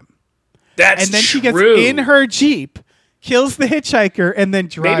watching them. That's and then true. She gets in her Jeep, kills the hitchhiker, and then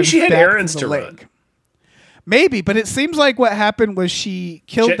drives Maybe she had back errands to the lake. Run. Maybe, but it seems like what happened was she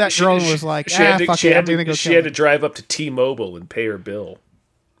killed that girl and was like, fuck it, I'm going to go kill her. She had to drive up to T-Mobile and pay her bill.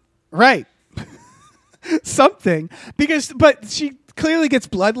 Right. Something. But she clearly gets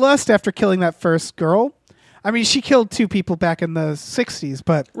bloodlust after killing that first girl. I mean, she killed 2 people back in the 60s,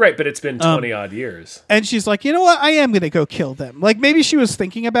 but... Right, but it's been 20-odd years. And she's like, you know what? I am going to go kill them. Like, maybe she was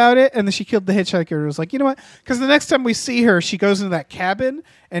thinking about it, and then she killed the hitchhiker and was like, you know what? Because the next time we see her, she goes into that cabin,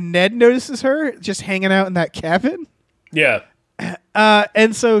 and Ned notices her just hanging out in that cabin. Yeah.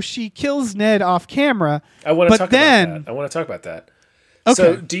 And so she kills Ned off camera. I want to talk about that. Okay.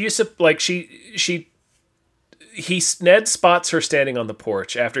 So, do you... Like, Ned spots her standing on the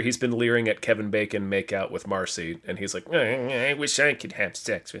porch after he's been leering at Kevin Bacon make out with Marcy, and he's like, I wish I could have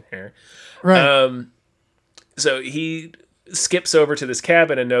sex with her. Right. So he skips over to this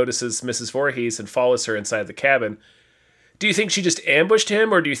cabin and notices Mrs. Voorhees and follows her inside the cabin. Do you think she just ambushed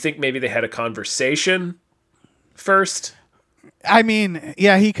him, or do you think maybe they had a conversation first? I mean,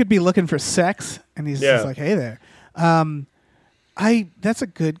 yeah, he could be looking for sex, and he's just like, hey there. That's a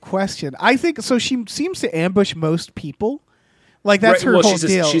good question. I think so. She seems to ambush most people. Like that's her whole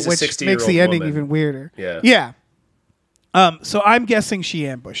deal, which makes the ending even weirder. Yeah. So I'm guessing she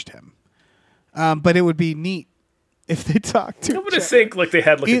ambushed him. But it would be neat if they talked to. I would think like they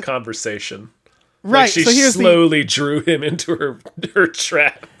had a conversation. Right. Like she slowly drew him into her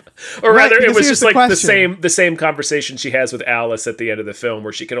trap. Or rather, it was just like the same conversation she has with Alice at the end of the film,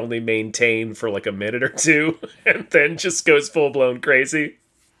 where she can only maintain for like a minute or two, and then just goes full blown crazy.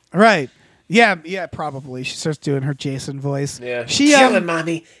 Right? Yeah, probably. She starts doing her Jason voice. Yeah, kill him,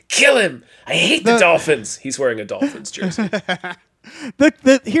 mommy, kill him. I hate the Dolphins. He's wearing a Dolphins jersey.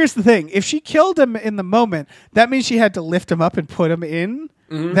 Here's the thing: if she killed him in the moment, that means she had to lift him up and put him in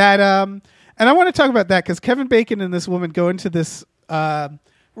that. And I want to talk about that because Kevin Bacon and this woman go into this.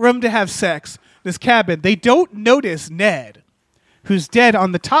 Room to have sex, this cabin. They don't notice Ned, who's dead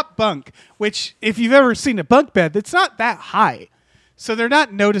on the top bunk, which, if you've ever seen a bunk bed, it's not that high. So they're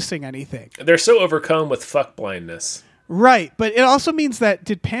not noticing anything. They're so overcome with fuck blindness. Right, but it also means that,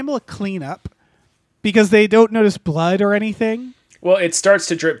 did Pamela clean up? Because they don't notice blood or anything? Well, it starts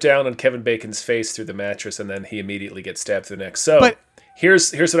to drip down on Kevin Bacon's face through the mattress, and then he immediately gets stabbed through the neck. So,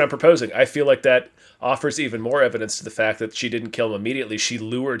 here's what I'm proposing. I feel like that offers even more evidence to the fact that she didn't kill him immediately. She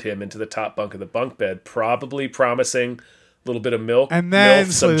lured him into the top bunk of the bunk bed, probably promising a little bit of milk, and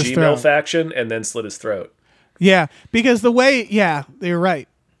then some Gmail faction, and then slit his throat. Yeah, because you're right.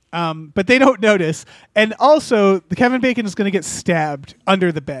 But they don't notice. And also, the Kevin Bacon is going to get stabbed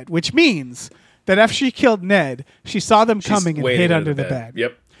under the bed, which means that after she killed Ned, she saw them coming and hid under the bed.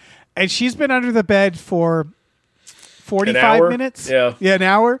 Yep. And she's been under the bed for 45 minutes. Yeah, an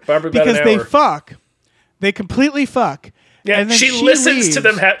hour. Probably because about an hour. They fuck. They completely fuck. Yeah, and then she listens leaves. to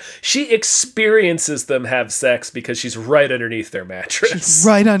them she experiences them have sex because she's right underneath their mattress. She's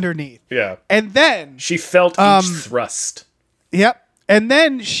right underneath. Yeah. And then she felt each thrust. Yep. And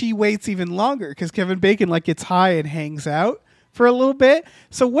then she waits even longer because Kevin Bacon gets high and hangs out for a little bit.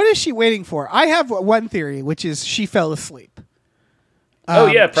 So what is she waiting for? I have one theory, which is she fell asleep.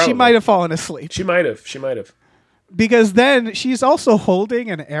 Probably. She might have fallen asleep. She might have. Because then she's also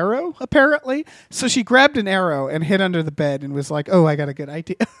holding an arrow, apparently. So she grabbed an arrow and hid under the bed and was like, oh, I got a good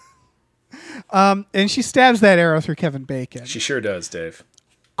idea. And she stabs that arrow through Kevin Bacon. She sure does, Dave.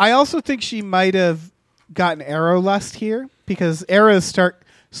 I also think she might have gotten arrow lust here because arrows start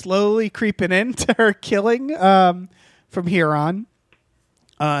slowly creeping into her killing from here on.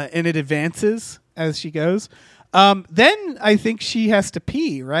 And it advances as she goes. Then I think she has to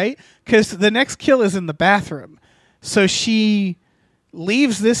pee, right? Because the next kill is in the bathroom. So she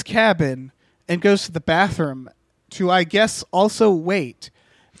leaves this cabin and goes to the bathroom to, I guess, also wait.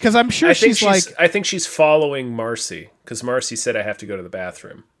 Because I'm sure she's I think she's following Marcy because Marcy said I have to go to the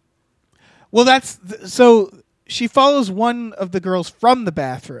bathroom. Well, so she follows one of the girls from the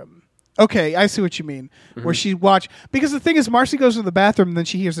bathroom. Okay, I see what you mean. Mm-hmm. Where she because the thing is, Marcy goes to the bathroom and then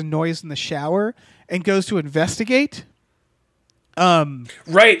she hears a noise in the shower and goes to investigate.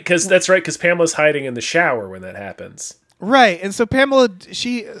 Right, because Pamela's hiding in the shower when that happens. Right, and so Pamela,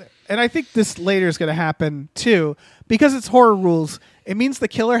 and I think this later is going to happen too, because it's horror rules. It means the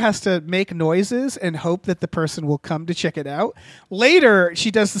killer has to make noises and hope that the person will come to check it out. Later, she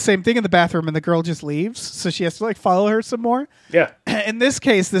does the same thing in the bathroom, and the girl just leaves, so she has to follow her some more. Yeah. In this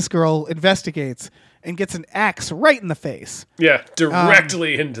case, this girl investigates and gets an axe right in the face. Yeah,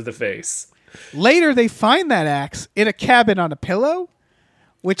 directly into the face. Later, they find that axe in a cabin on a pillow,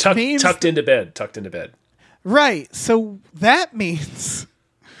 which means tucked into bed. Right. So that means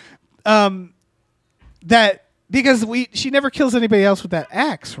that because she never kills anybody else with that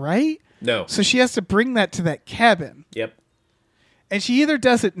axe, right? No. So she has to bring that to that cabin. Yep. And she either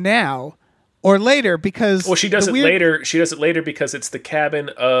does it now or later because she does it later. She does it later because it's the cabin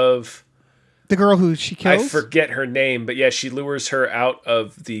of the girl who she kills. I forget her name, but yeah, she lures her out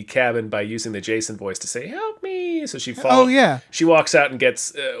of the cabin by using the Jason voice to say, "Help me!" So she falls. Oh yeah. She walks out and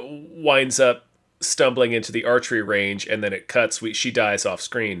gets winds up stumbling into the archery range, and then it cuts. She dies off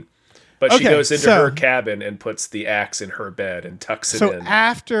screen. But she goes into her cabin and puts the axe in her bed and tucks it in. So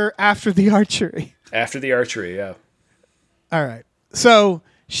after the archery. After the archery, yeah. All right. So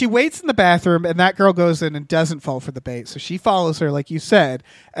she waits in the bathroom, and that girl goes in and doesn't fall for the bait. So she follows her, like you said.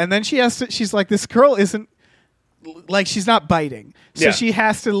 And then she's like, this girl isn't, like, she's not biting. So she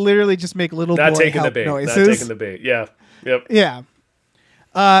has to literally just make little boy help noises. Not taking the bait. Yeah. Yep. Yeah.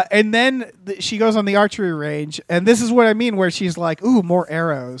 And then she goes on the archery range, and this is what I mean, where she's like, ooh, more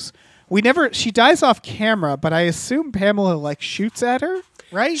arrows. She dies off camera, but I assume Pamela like shoots at her,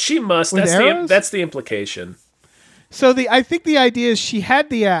 right? She must. That's the implication. So I think the idea is she had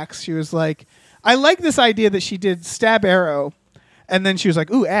the axe. She was like, I like this idea that she did stab arrow, and then she was like,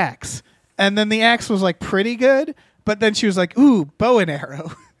 ooh, axe. And then the axe was like pretty good, but then she was like, ooh, bow and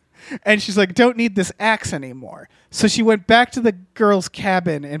arrow. And she's like, don't need this axe anymore. So she went back to the girl's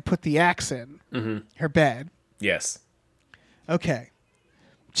cabin and put the axe in her bed. Yes. Okay.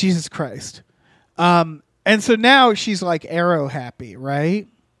 Jesus Christ. And so now she's like arrow happy, right?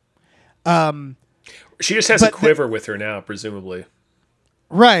 She just has a quiver with her now, presumably.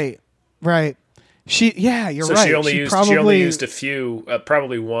 Right. You're so right. She only used a few,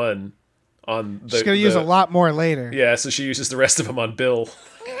 probably one on the... She's going to use a lot more later. Yeah, so she uses the rest of them on Bill.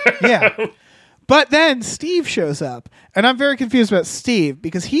 Yeah. But then Steve shows up, and I'm very confused about Steve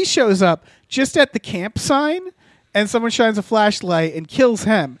because he shows up just at the camp sign, and someone shines a flashlight and kills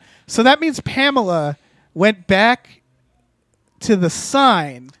him. So that means Pamela went back to the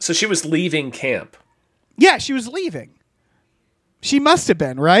sign. So she was leaving camp. Yeah, she was leaving. She must have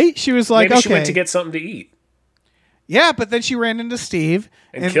been, right? She was like, maybe she went to get something to eat. Yeah, but then she ran into Steve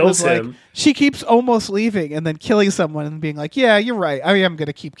and kills him. Like, she keeps almost leaving and then killing someone and being like, yeah, you're right. I am going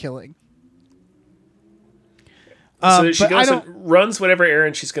to keep killing. So she goes and runs whatever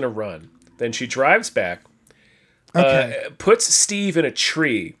errand she's going to run. Then she drives back, puts Steve in a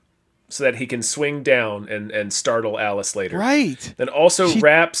tree so that he can swing down and startle Alice later. Right. Then also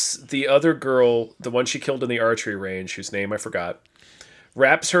wraps the other girl, the one she killed in the archery range, whose name I forgot,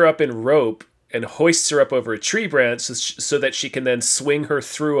 wraps her up in rope and hoists her up over a tree branch so that she can then swing her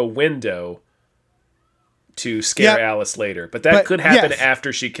through a window to scare Alice later. But that could happen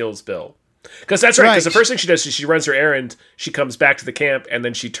after she kills Bill. Because that's right, because the first thing she does is she runs her errand, she comes back to the camp, and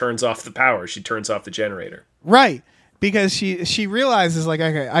then she turns off the power. She turns off the generator. Right. Because she realizes, like,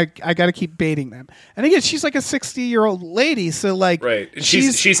 okay, I got to keep baiting them. And again, she's like a 60-year-old lady, so like... Right.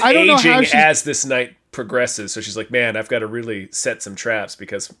 She's aging as this night progresses, so she's like, man, I've got to really set some traps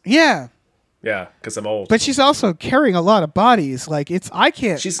because... Yeah. Yeah, because I'm old. But she's also carrying a lot of bodies. Like, She's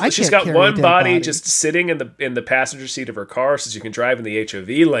got one body just sitting in the passenger seat of her car so she can drive in the HOV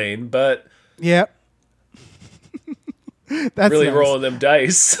lane, but... Yep. That's really nice. rolling them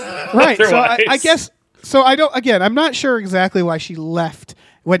dice. Right. So I guess... So I'm not sure exactly why she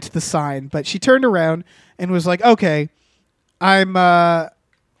went to the sign, but she turned around and was like, okay, I'm, and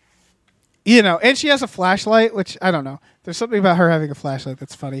she has a flashlight, which I don't know. There's something about her having a flashlight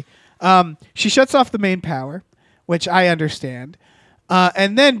that's funny. She shuts off the main power, which I understand.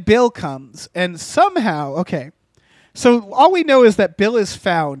 And then Bill comes and somehow, so all we know is that Bill is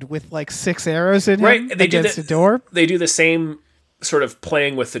found with like 6 arrows in him against the door. They do the same sort of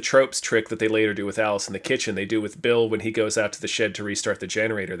playing with the tropes trick that they later do with Alice in the kitchen. They do with Bill when he goes out to the shed to restart the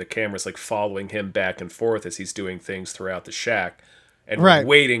generator. The camera's like following him back and forth as he's doing things throughout the shack and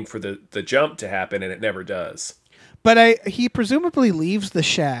waiting for the jump to happen, and it never does. But he presumably leaves the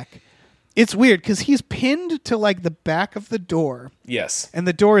shack. It's weird because he's pinned to like the back of the door. Yes. And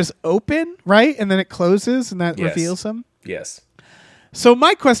the door is open, right? And then it closes and that reveals him? Yes. So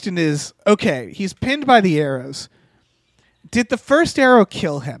my question is, he's pinned by the arrows. Did the first arrow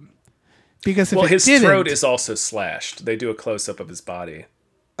kill him? Because if his throat is also slashed. They do a close-up of his body.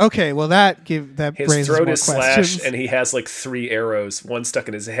 Okay, well that his raises throat more is questions. slashed, and he has like 3 arrows. One stuck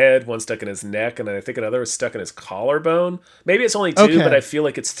in his head, one stuck in his neck, and I think another is stuck in his collarbone. Maybe it's only 2, but I feel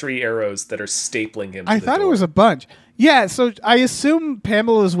like it's 3 arrows that are stapling him. I thought it was a bunch. Yeah, so I assume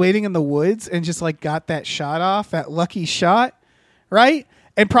Pamela was waiting in the woods and just like got that shot off, that lucky shot, right?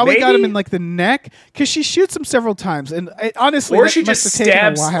 and probably got him Maybe? in like the neck because she shoots him several times. And honestly, Or that she must just have taken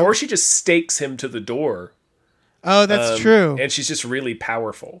a stabs, while. or she just stakes him to the door. Oh, that's true. And she's just really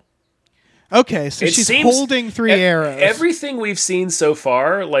powerful. Okay, so she's holding 3 arrows. Everything we've seen so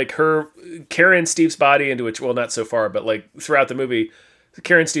far, like her carrying Steve's body into a, well, not so far, but like throughout the movie,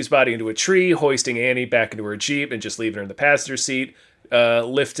 carrying Steve's body into a tree, hoisting Annie back into her Jeep and just leaving her in the passenger seat,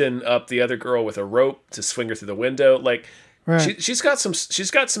 lifting up the other girl with a rope to swing her through the window. Like she's got some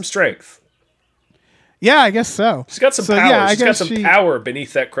strength. Yeah, I guess so. She's got some power. Yeah, she's got some power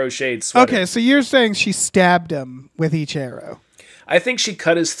beneath that crocheted sweater. Okay, so you're saying she stabbed him with each arrow. I think she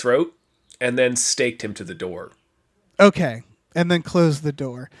cut his throat and then staked him to the door. Okay, and then closed the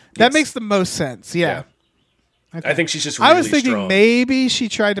door. That makes the most sense. Yeah. Okay. I think she's just really I was thinking strong. maybe she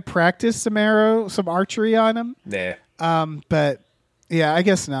tried to practice some archery on him. Nah. But yeah, I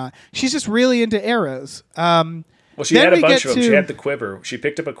guess not. She's just really into arrows. Well, she had a bunch of them. She had the quiver. She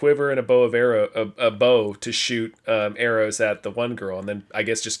picked up a quiver and a bow to shoot arrows at the one girl, and then I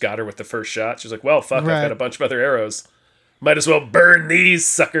guess just got her with the first shot. She was like, "Well, fuck, I've got a bunch of other arrows. Might as well burn these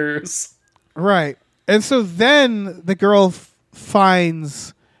suckers." Right, and so then the girl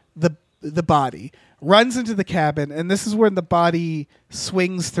finds the body, runs into the cabin, and this is when the body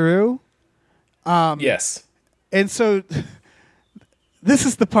swings through. Yes, and so this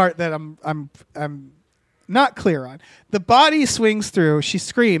is the part that I'm not clear on. The body swings through, she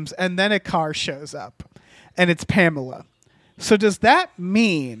screams, and then a car shows up, and it's Pamela. So does that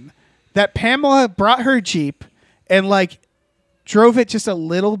mean that Pamela brought her Jeep and like drove it just a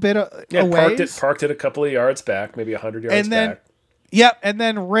little bit away? Parked it a couple of yards back, maybe 100 yards back. Yep, and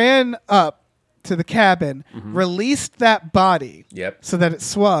then ran up to the cabin, released that body so that it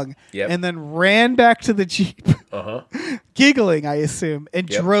swung, and then ran back to the Jeep, giggling, I assume, and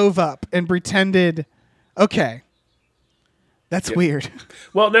drove up and pretended... Okay, that's weird.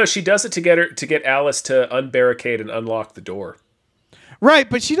 Well, no, she does it to get Alice to unbarricade and unlock the door. Right,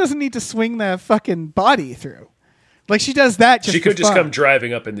 but she doesn't need to swing the fucking body through. Like she does that just. She could for just fun. come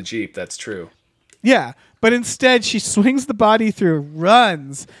driving up in the Jeep. That's true. Yeah, but instead she swings the body through,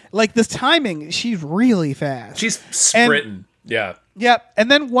 runs. Like this timing, she's really fast. She's sprinting. Yep,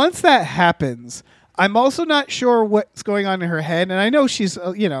 and then once that happens. I'm also not sure what's going on in her head, and I know she's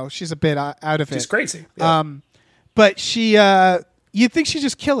a bit out of it. She's crazy. Yeah. But she, you'd think she'd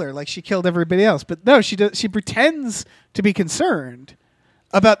just kill her like she killed everybody else, but no, she does. She pretends to be concerned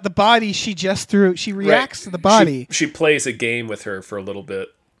about the body she just threw. She reacts to the body. She plays a game with her for a little bit.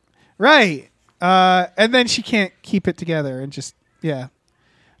 Right, and then she can't keep it together and just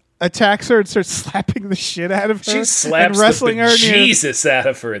attacks her and starts slapping the shit out of her. She slaps and wrestling the bejesus out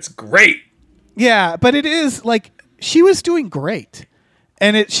of her. It's great. Yeah, but it is like she was doing great,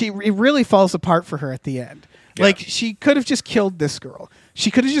 and it really falls apart for her at the end. Yeah. Like she could have just killed this girl.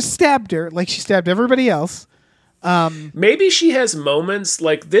 She could have just stabbed her like she stabbed everybody else. Maybe she has moments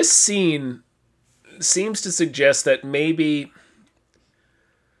like this scene seems to suggest that maybe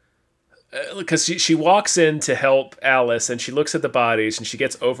because she walks in to help Alice and she looks at the bodies and she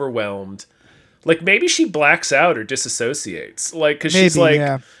gets overwhelmed. Like maybe she blacks out or disassociates. Like because she's like.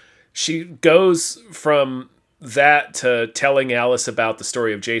 Yeah. She goes from that to telling Alice about the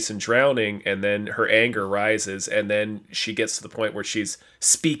story of Jason drowning, and then her anger rises, and then she gets to the point where she's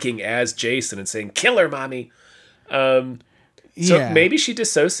speaking as Jason and saying, "Kill her, mommy." So maybe she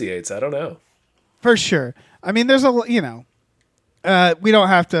dissociates. I don't know. For sure. I mean, there's we don't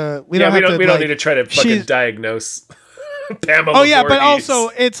have to. We don't need to try to fucking diagnose Pamela. Oh yeah, but also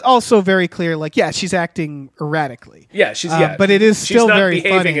it's also very clear. Like, she's acting erratically. Yeah, she's but it is still very funny.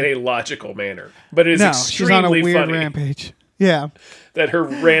 She's not behaving in a logical manner, but it is extremely she's on a weird funny rampage. Yeah, that her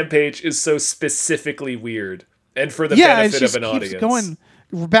rampage is so specifically weird and for the benefit of an audience. Going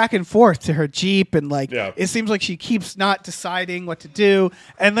back and forth to her Jeep, and it seems like she keeps not deciding what to do.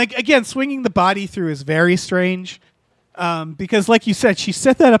 And like again, swinging the body through is very strange because, like you said, she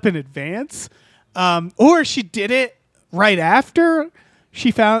set that up in advance, or she did it right after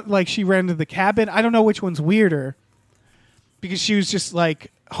she ran to the cabin. I don't know which one's weirder because she was just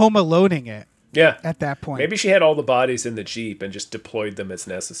like home aloneing it. Yeah. At that point. Maybe she had all the bodies in the Jeep and just deployed them as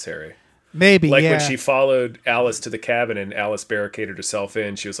necessary. Maybe, when she followed Alice to the cabin and Alice barricaded herself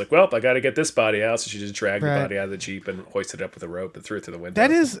in, she was like, well, I got to get this body out. So she just dragged the body out of the Jeep and hoisted it up with a rope and threw it through the window.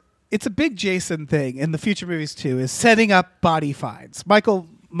 It's a big Jason thing in the future movies too, is setting up body finds. Michael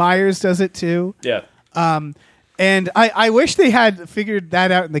Myers does it too. Yeah. And I wish they had figured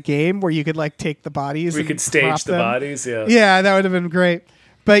that out in the game where you could like take the bodies. We could stage the bodies. Yeah. Yeah, that would have been great.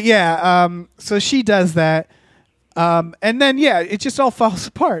 But so she does that. And then, it just all falls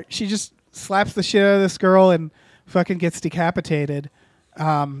apart. She just slaps the shit out of this girl and fucking gets decapitated.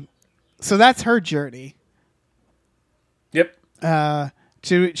 So that's her journey. Yep.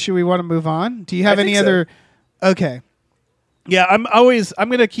 Should we want to move on? Do you have any so. other? Okay. Yeah, I'm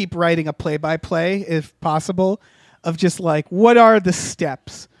going to keep writing a play-by-play if possible of just like what are the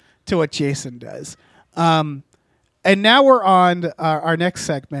steps to what Jason does. And now we're on our next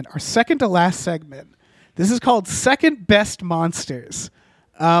segment, our second to last segment. This is called Second Best Monsters.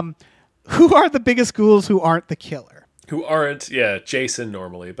 Who are the biggest ghouls who aren't the killer? Who aren't, Jason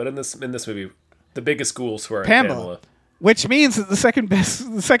normally, but in this movie, the biggest ghouls who are Pamela. Which means that the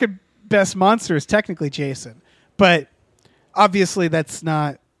second best monster is technically Jason. But obviously that's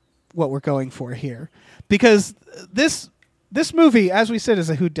not what we're going for here. Because this movie, as we said, is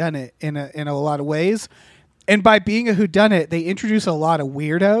a whodunit in a lot of ways. And by being a whodunit, they introduce a lot of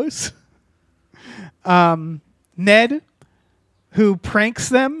weirdos. Ned, who pranks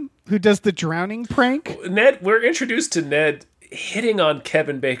them, who does the drowning prank. We're introduced to Ned hitting on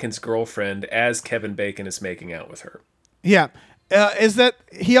Kevin Bacon's girlfriend as Kevin Bacon is making out with her. Yeah. Is that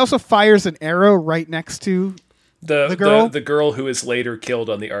he also fires an arrow right next to the girl? The girl who is later killed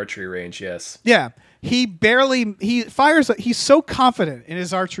on the archery range, yes. Yeah. He fires, he's so confident in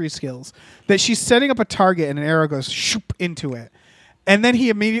his archery skills that she's setting up a target and an arrow goes shoop into it. And then he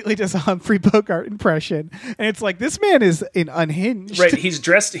immediately does a Humphrey Bogart impression. And it's like, this man is unhinged. Right. He's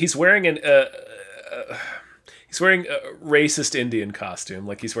wearing he's wearing a racist Indian costume.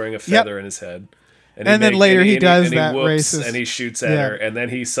 Like he's wearing a feather in his head. And then later he does that whoops, racist. And he shoots at her, and then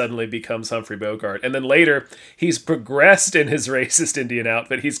he suddenly becomes Humphrey Bogart. And then later, he's progressed in his racist Indian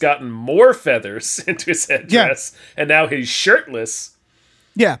outfit. He's gotten more feathers into his headdress, and now he's shirtless.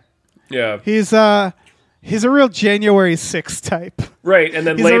 Yeah. Yeah. He's a real January 6th type. Right, and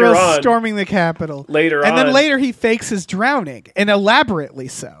then he's later on... storming the Capitol. Later and on... And then later he fakes his drowning, and elaborately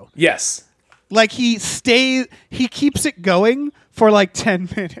so. Yes. Like he keeps it going for like 10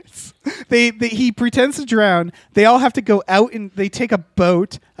 minutes. He pretends to drown. They all have to go out and they take a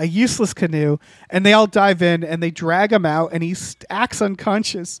boat, a useless canoe, and they all dive in and they drag him out and he acts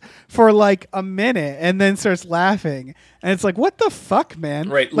unconscious for like a minute and then starts laughing. And it's like, what the fuck, man?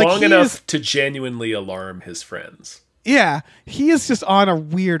 Right, like, long enough to genuinely alarm his friends. Yeah, he is just on a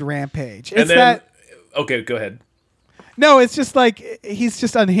weird rampage. It's and then, okay, go ahead. No, it's just like he's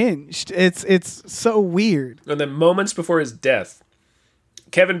just unhinged. It's so weird. And then moments before his death,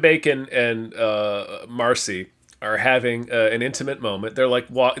 Kevin Bacon and Marcy are having an intimate moment. They're like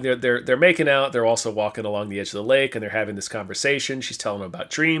they're making out. They're also walking along the edge of the lake, and they're having this conversation. She's telling him about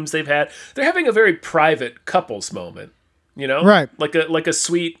dreams they've had. They're having a very private couples moment, you know, right? Like a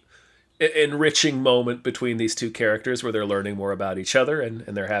sweet, enriching moment between these two characters where they're learning more about each other and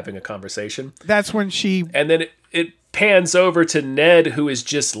they're having a conversation. That's when and then it pans over to Ned, who is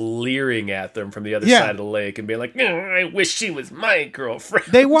just leering at them from the other side of the lake and being like, I wish she was my girlfriend.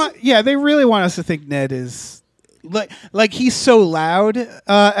 They really want us to think Ned is like he's so loud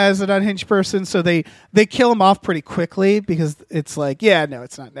as an unhinged person, so they kill him off pretty quickly because it's like, no,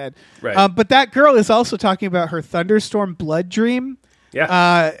 it's not Ned. Right. But that girl is also talking about her thunderstorm blood dream.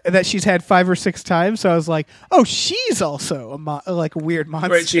 Yeah. That she's had 5 or 6 times. So I was like, oh, she's also a weird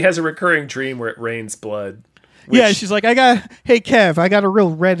monster. Right. She has a recurring dream where it rains blood. She's like, hey Kev, I got a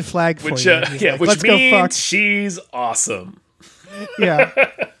real red flag for you. Like, which means she's awesome. Yeah.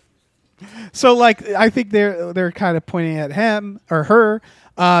 So like, I think they're kind of pointing at him or her.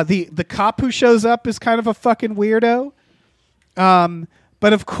 The cop who shows up is kind of a fucking weirdo.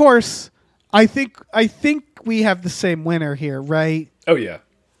 But of course, I think we have the same winner here, right? Oh yeah.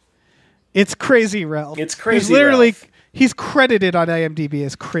 It's Crazy Ralph. It's Crazy Ralph. He's credited on IMDb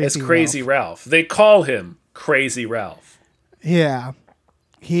as Crazy Ralph. They call him Crazy Ralph. Yeah.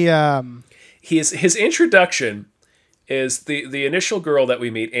 His introduction is the initial girl that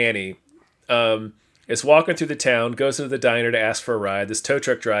we meet, Annie, is walking through the town, goes into the diner to ask for a ride. This tow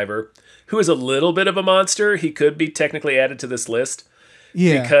truck driver, who is a little bit of a monster, he could be technically added to this list.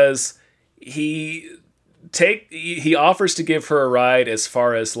 Yeah. Because he offers to give her a ride as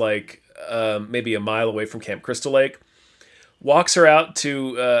far as like maybe a mile away from Camp Crystal Lake. Walks her out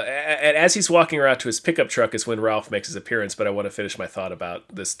to, and as he's walking her out to his pickup truck is when Ralph makes his appearance, but I want to finish my thought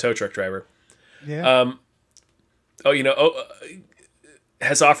about this tow truck driver. Yeah.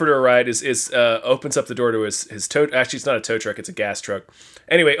 Has offered her a ride, opens up the door to his tow, actually it's not a tow truck, it's a gas truck.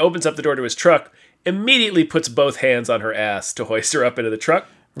 Anyway, opens up the door to his truck, immediately puts both hands on her ass to hoist her up into the truck.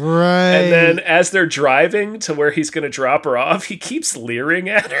 Right. And then as they're driving to where he's going to drop her off, he keeps leering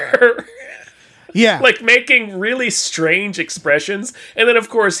at her. Yeah. Like making really strange expressions. And then, of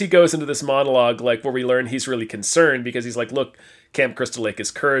course, he goes into this monologue like where we learn he's really concerned because he's like, look, Camp Crystal Lake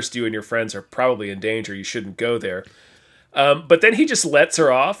is cursed. You and your friends are probably in danger. You shouldn't go there. But then he just lets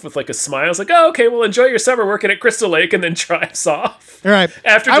her off with like a smile. It's like, oh, okay, well, enjoy your summer working at Crystal Lake, and then drives off. Right.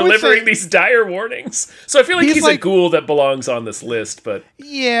 After delivering these dire warnings. So I feel like he's a ghoul that belongs on this list, but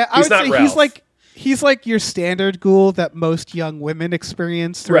yeah, I would say Ralph. he's like your standard ghoul that most young women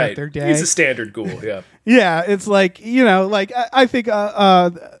experience throughout their day. He's a standard ghoul, yeah. Yeah, it's like, you know, like I think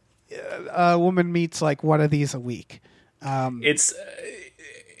a woman meets like one of these a week. It's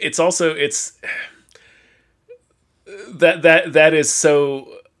that is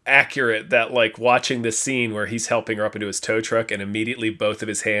so accurate that like watching this scene where he's helping her up into his tow truck and immediately both of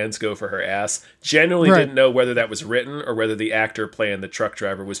his hands go for her ass. Genuinely didn't know whether that was written or whether the actor playing the truck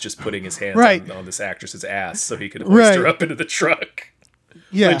driver was just putting his hands on this actress's ass so he could hoist her up into the truck.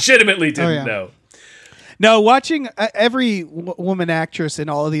 Yeah, legitimately didn't know. No, watching every woman actress in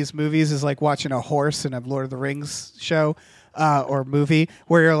all of these movies is like watching a horse in a Lord of the Rings show or movie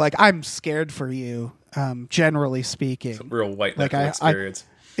where you're like, I'm scared for you. Generally speaking, it's a real white knuckle experience.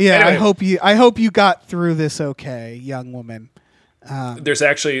 Anyway. I hope you got through this okay, young woman.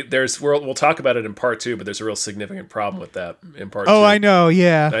 We'll talk about it in part 2, but there's a real significant problem with that in part 2. Oh, I know,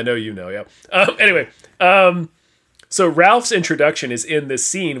 yeah. I know you know, yeah. Anyway, so Ralph's introduction is in this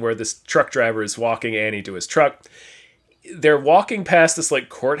scene where this truck driver is walking Annie to his truck. They're walking past this like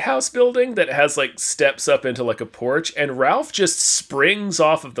courthouse building that has like steps up into like a porch, and Ralph just springs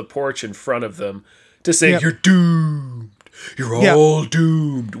off of the porch in front of them to say, "You're doomed. You're all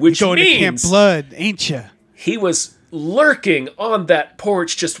doomed." Which means to Camp Blood, ain't you? He was lurking on that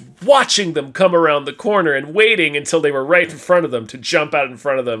porch, just watching them come around the corner and waiting until they were right in front of them to jump out in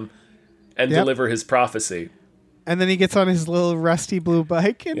front of them and deliver his prophecy. And then he gets on his little rusty blue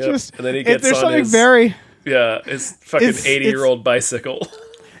bike and and then he gets on his his fucking 80-year-old bicycle.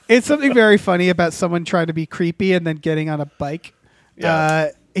 It's something very funny about someone trying to be creepy and then getting on a bike. Yeah.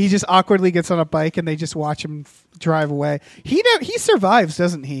 He just awkwardly gets on a bike and they just watch him drive away. He survives,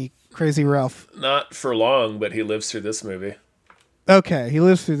 doesn't he, Crazy Ralph? Not for long, but he lives through this movie. Okay, he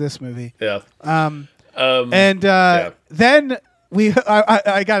lives through this movie. Yeah. Then I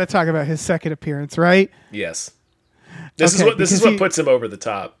got to talk about his second appearance, right? Yes. This is what puts him over the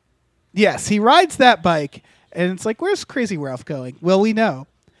top. Yes, he rides that bike, and it's like, where's Crazy Ralph going? Well, we know.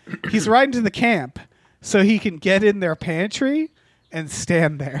 He's riding to the camp so he can get in their pantry and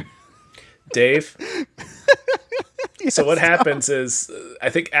stand there. Dave? So what happens is, I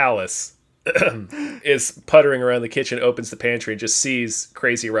think Alice is puttering around the kitchen, opens the pantry, and just sees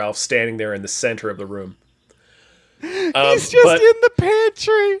Crazy Ralph standing there in the center of the room. He's just in the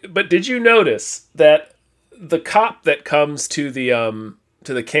pantry. But did you notice that the cop that comes to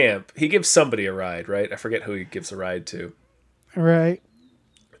the camp, he gives somebody a ride, right? I forget who he gives a ride to. Right.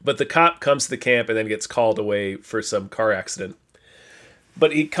 But the cop comes to the camp and then gets called away for some car accident.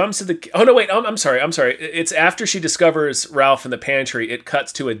 But he comes to the... Oh, no, wait. I'm sorry. It's after she discovers Ralph in the pantry, it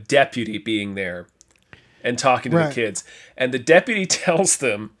cuts to a deputy being there and talking to the kids. And the deputy tells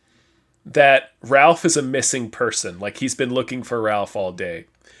them that Ralph is a missing person. Like, he's been looking for Ralph all day.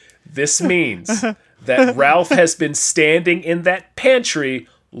 This means that Ralph has been standing in that pantry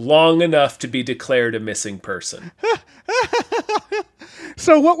long enough to be declared a missing person.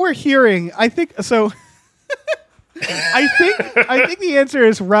 So what we're hearing, I think the answer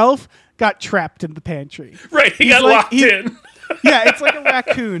is Ralph got trapped in the pantry. Right, he got locked in. Yeah, it's like a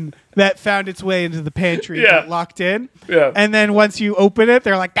raccoon that found its way into the pantry and got locked in. Yeah. And then once you open it,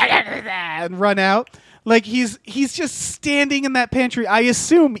 they're like, and run out. Like he's just standing in that pantry, I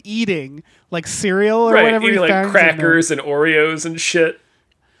assume eating like cereal or whatever. Eating like crackers and Oreos and shit.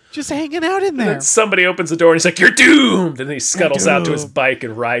 Just hanging out in there. And then somebody opens the door and he's like, "You're doomed!" And then he scuttles out to his bike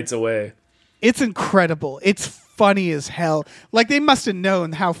and rides away. It's incredible. It's funny as hell. Like, they must have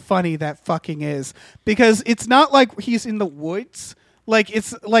known how funny that fucking is. Because it's not like he's in the woods. Like,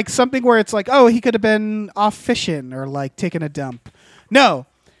 it's like something where it's like, oh, he could have been off fishing or like taking a dump. No.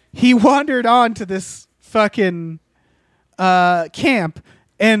 He wandered on to this fucking camp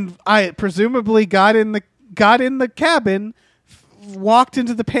and I presumably got in the cabin, walked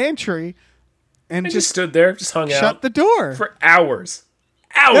into the pantry, and just stood there, just hung out, shut the door for hours,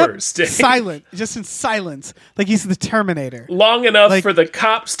 silent, just in silence, like he's the Terminator, long enough for the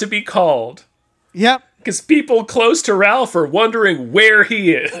cops to be called. Yep, because people close to Ralph are wondering where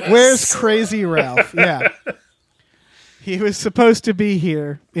he is. Where's Crazy Ralph? Yeah. He was supposed to be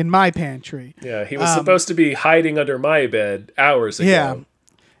here in my pantry. Yeah, he was supposed to be hiding under my bed hours ago. Yeah,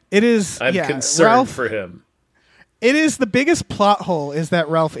 it is. I'm concerned for him. It is the biggest plot hole is that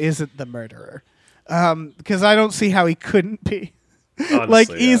Ralph isn't the murderer, because I don't see how he couldn't be. Honestly, like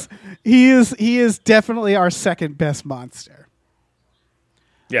he is definitely our second best monster.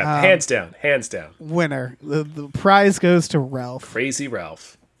 Yeah, hands down. Winner. The prize goes to Ralph. Crazy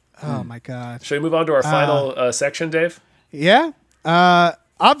Ralph. Oh my God. Shall we move on to our final section, Dave? Yeah.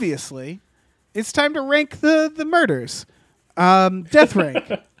 Obviously, it's time to rank the murders. Death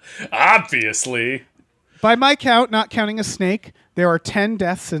rank. Obviously. By my count, not counting a snake, there are 10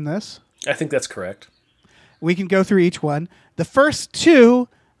 deaths in this. I think that's correct. We can go through each one. The first 2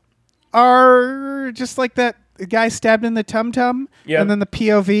 are just like that guy stabbed in the tum-tum, and then the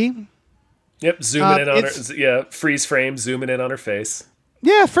POV. Yep, zooming in on her. Yeah, freeze frame, zooming in on her face.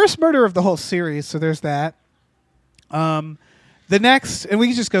 Yeah, first murder of the whole series, so there's that. The next, and we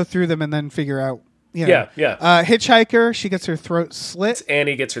can just go through them and then figure out. Yeah. Hitchhiker, she gets her throat slit.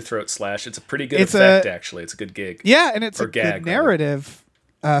 Annie gets her throat slashed. It's a pretty good effect, actually. It's a good gig. Yeah, and it's a good narrative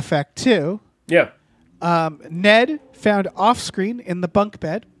effect, too. Yeah. Ned found off-screen in the bunk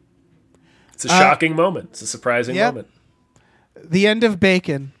bed. It's a shocking moment. It's a surprising moment. The end of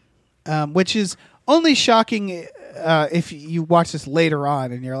Bacon, which is only shocking if you watch this later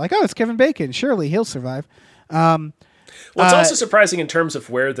on and you're like, oh, it's Kevin Bacon. Surely he'll survive. Well, it's also surprising in terms of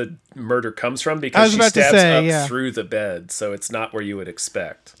where the murder comes from because she stabs up through the bed, so it's not where you would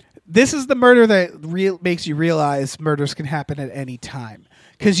expect. This is the murder that makes you realize murders can happen at any time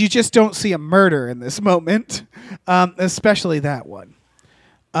because you just don't see a murder in this moment, especially that one.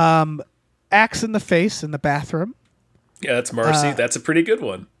 Axe in the face in the bathroom. Yeah, that's Marcy. That's a pretty good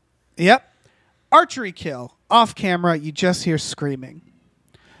one. Yep. Archery kill. Off camera, you just hear screaming.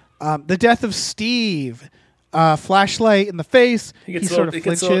 The death of Steve. Flashlight in the face. He sort of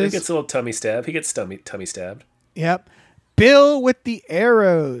flinches. He gets a little tummy stab. He gets tummy stabbed. Yep. Bill with the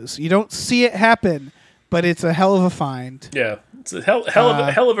arrows. You don't see it happen, but it's a hell of a find. Yeah. It's a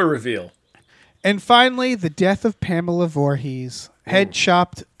hell of a reveal. And finally, the death of Pamela Voorhees. Head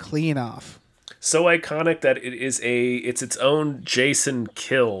chopped clean off. So iconic that it's its own Jason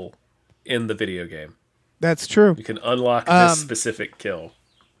kill in the video game. That's true. You can unlock this specific kill.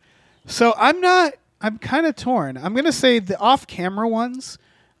 So I'm kind of torn. I'm going to say the off-camera ones,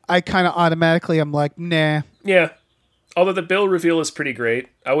 I kind of automatically am like, nah. Yeah. Although the Bill reveal is pretty great.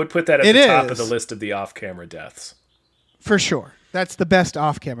 I would put that at the top of the list of the off-camera deaths. For sure. That's the best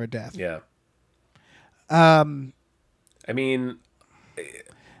off-camera death. Yeah. I mean...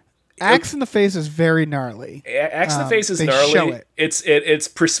 Axe in the face is very gnarly. Axe in the face is gnarly. Show it.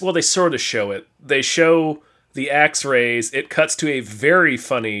 Well, they sort of show it. They show the axe raise. It cuts to a very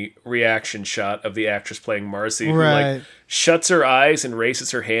funny reaction shot of the actress playing Marcy, who like shuts her eyes and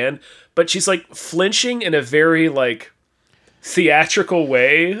raises her hand, but she's like flinching in a very like theatrical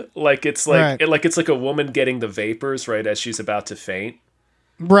way, like it's like it's like a woman getting the vapors right as she's about to faint.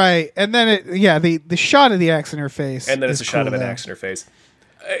 Right, and then the shot of the axe in her face, and then it's a shot of an axe in her face.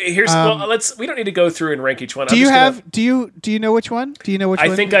 We don't need to go through and rank each one. Do you know which one? Do you know which one?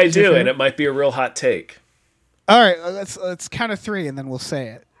 I think I do, and it might be a real hot take. All right, let's count of 3 and then we'll say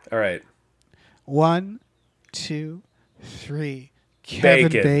it. All right. 1, 2, 3.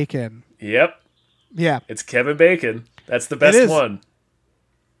 Kevin Bacon. Yep. Yeah. It's Kevin Bacon. That's the best one.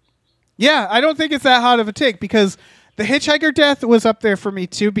 Yeah, I don't think it's that hot of a take because the hitchhiker death was up there for me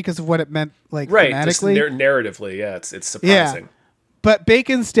too because of what it meant thematically. Just narratively, yeah, it's surprising. Yeah. But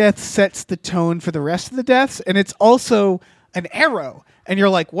Bacon's death sets the tone for the rest of the deaths, and it's also an arrow. And you're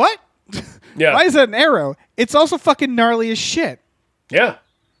like, what? Yeah. Why is that an arrow? It's also fucking gnarly as shit. Yeah.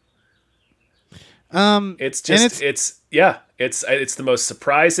 It's the most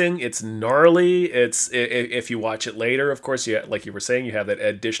surprising. It's gnarly. If you watch it later, of course, like you were saying, you have that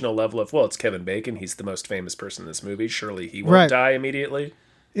additional level of, well, it's Kevin Bacon. He's the most famous person in this movie. Surely he won't die immediately.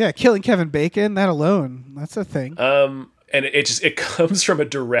 Yeah, killing Kevin Bacon, that alone, that's a thing. And it comes from a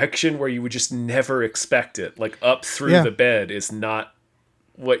direction where you would just never expect it. Like up through the bed is not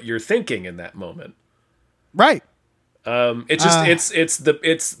what you're thinking in that moment. Right. It's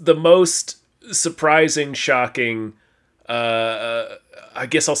the most surprising, shocking, I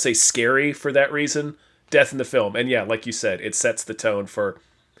guess I'll say scary for that reason, death in the film. And yeah, like you said, it sets the tone for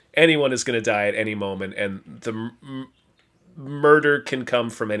anyone is going to die at any moment, and the murder can come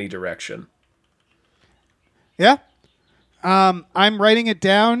from any direction. Yeah. I'm writing it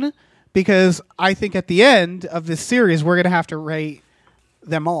down because I think at the end of this series, we're going to have to rate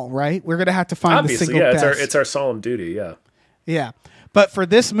them all, right? We're going to have to find the single best. It's our solemn duty, yeah. Yeah. But for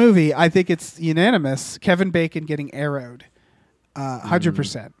this movie, I think it's unanimous. Kevin Bacon getting arrowed.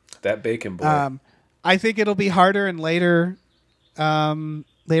 100%. That Bacon boy. I think it'll be harder in later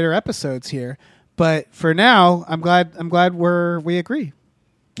episodes here. But for now, I'm glad we agree.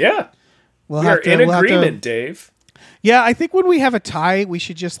 Yeah. We're in agreement, Dave. Yeah, I think when we have a tie, we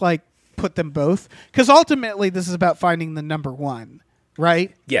should just put them both. Because ultimately, this is about finding the number one.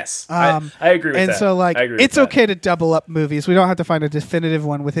 right? Yes, I agree with that. And so, like, it's that. okay to double up movies. We don't have to find a definitive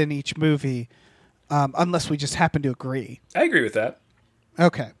one within each movie, unless we just happen to agree. I agree with that.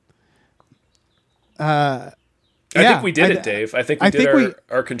 Okay. I think we did it, Dave. I think we did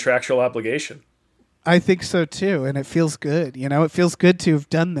our contractual obligation. I think so, too, and it feels good. You know, it feels good to have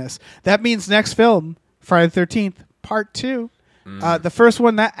done this. That means next film, Friday the 13th, Part 2. The first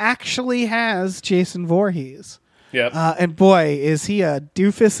one that actually has Jason Voorhees. Yep. And boy, is he a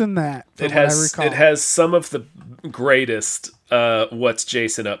doofus in that, from what I recall. It has some of the greatest what's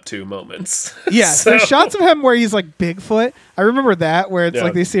Jason up to moments. Yeah, so. There's shots of him where he's like Bigfoot. I remember that, where it's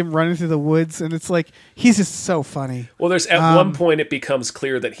like they see him running through the woods, and it's like, he's just so funny. Well, there's at one point it becomes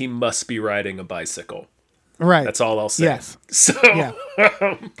clear that he must be riding a bicycle. Right. That's all I'll say. Yes. So. Yeah.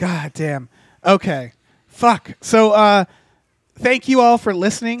 God damn. Okay. Fuck. So, thank you all for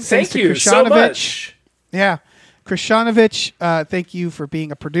listening. Thank you so much. Yeah. Krishnanovich, thank you for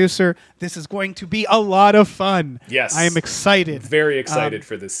being a producer. This is going to be a lot of fun. Yes. I am excited. Very excited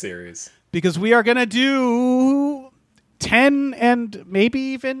for this series. Because we are going to do 10 and maybe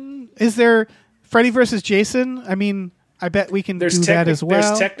even... Is there Freddy versus Jason? I mean, I bet we can do that as well.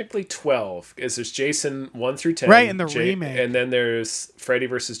 There's technically 12. Because there's Jason 1 through 10. Right, and the remake. And then there's Freddy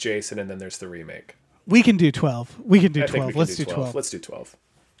versus Jason, and then there's the remake. We can do 12. We can do 12. Let's do 12. Let's do 12.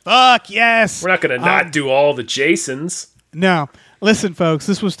 Fuck yes. We're not going to not do all the Jasons. No. Listen, folks,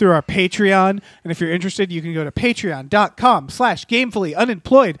 this was through our Patreon. And if you're interested, you can go to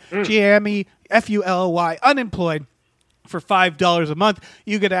patreon.com/gamefullyunemployed, GAMEFULLY unemployed. For $5 a month,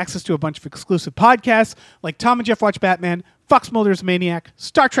 you get access to a bunch of exclusive podcasts like Tom and Jeff Watch Batman, Fox Mulder's Maniac,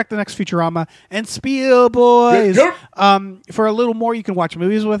 Star Trek The Next Futurama, and Spiel Boys. Yep. For a little more, you can watch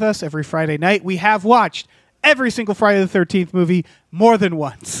movies with us every Friday night. We have watched every single Friday the 13th movie more than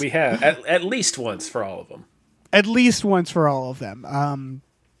once. We have. At least once for all of them. At least once for all of them.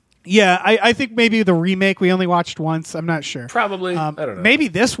 Yeah, I think maybe the remake we only watched once. I'm not sure. Probably. I don't know. Maybe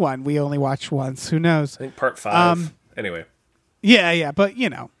this one we only watched once. Who knows? I think part 5. Anyway. Yeah, but you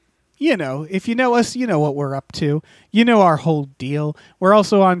know, if you know us, you know what we're up to. You know our whole deal. We're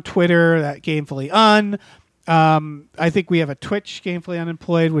also on Twitter at Gamefully Un. I think we have a Twitch, Gamefully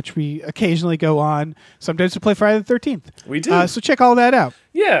Unemployed, which we occasionally go on. Sometimes we play Friday the 13th. We do. So check all that out.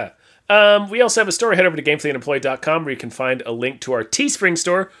 Yeah. We also have a store. Head over to GamefullyUnemployed.com where you can find a link to our Teespring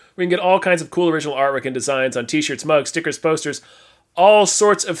store where you can get all kinds of cool original artwork and designs on t-shirts, mugs, stickers, posters, all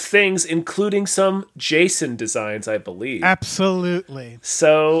sorts of things, including some Jason designs, I believe. Absolutely.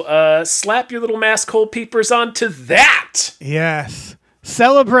 So slap your little MASKHOLE peepers onto that. Yes.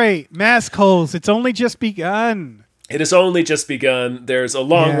 Celebrate MASKHOLES. It's only just begun. It has only just begun. There's a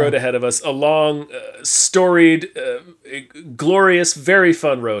long road ahead of us, a long, storied, glorious, very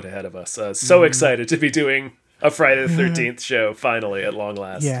fun road ahead of us. So excited to be doing a Friday the 13th show, finally, at long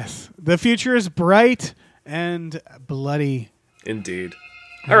last. Yes. The future is bright and bloody. Indeed.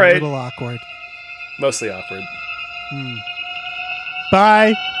 All right. A little awkward. Mostly awkward.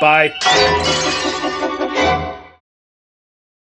 Bye. Bye.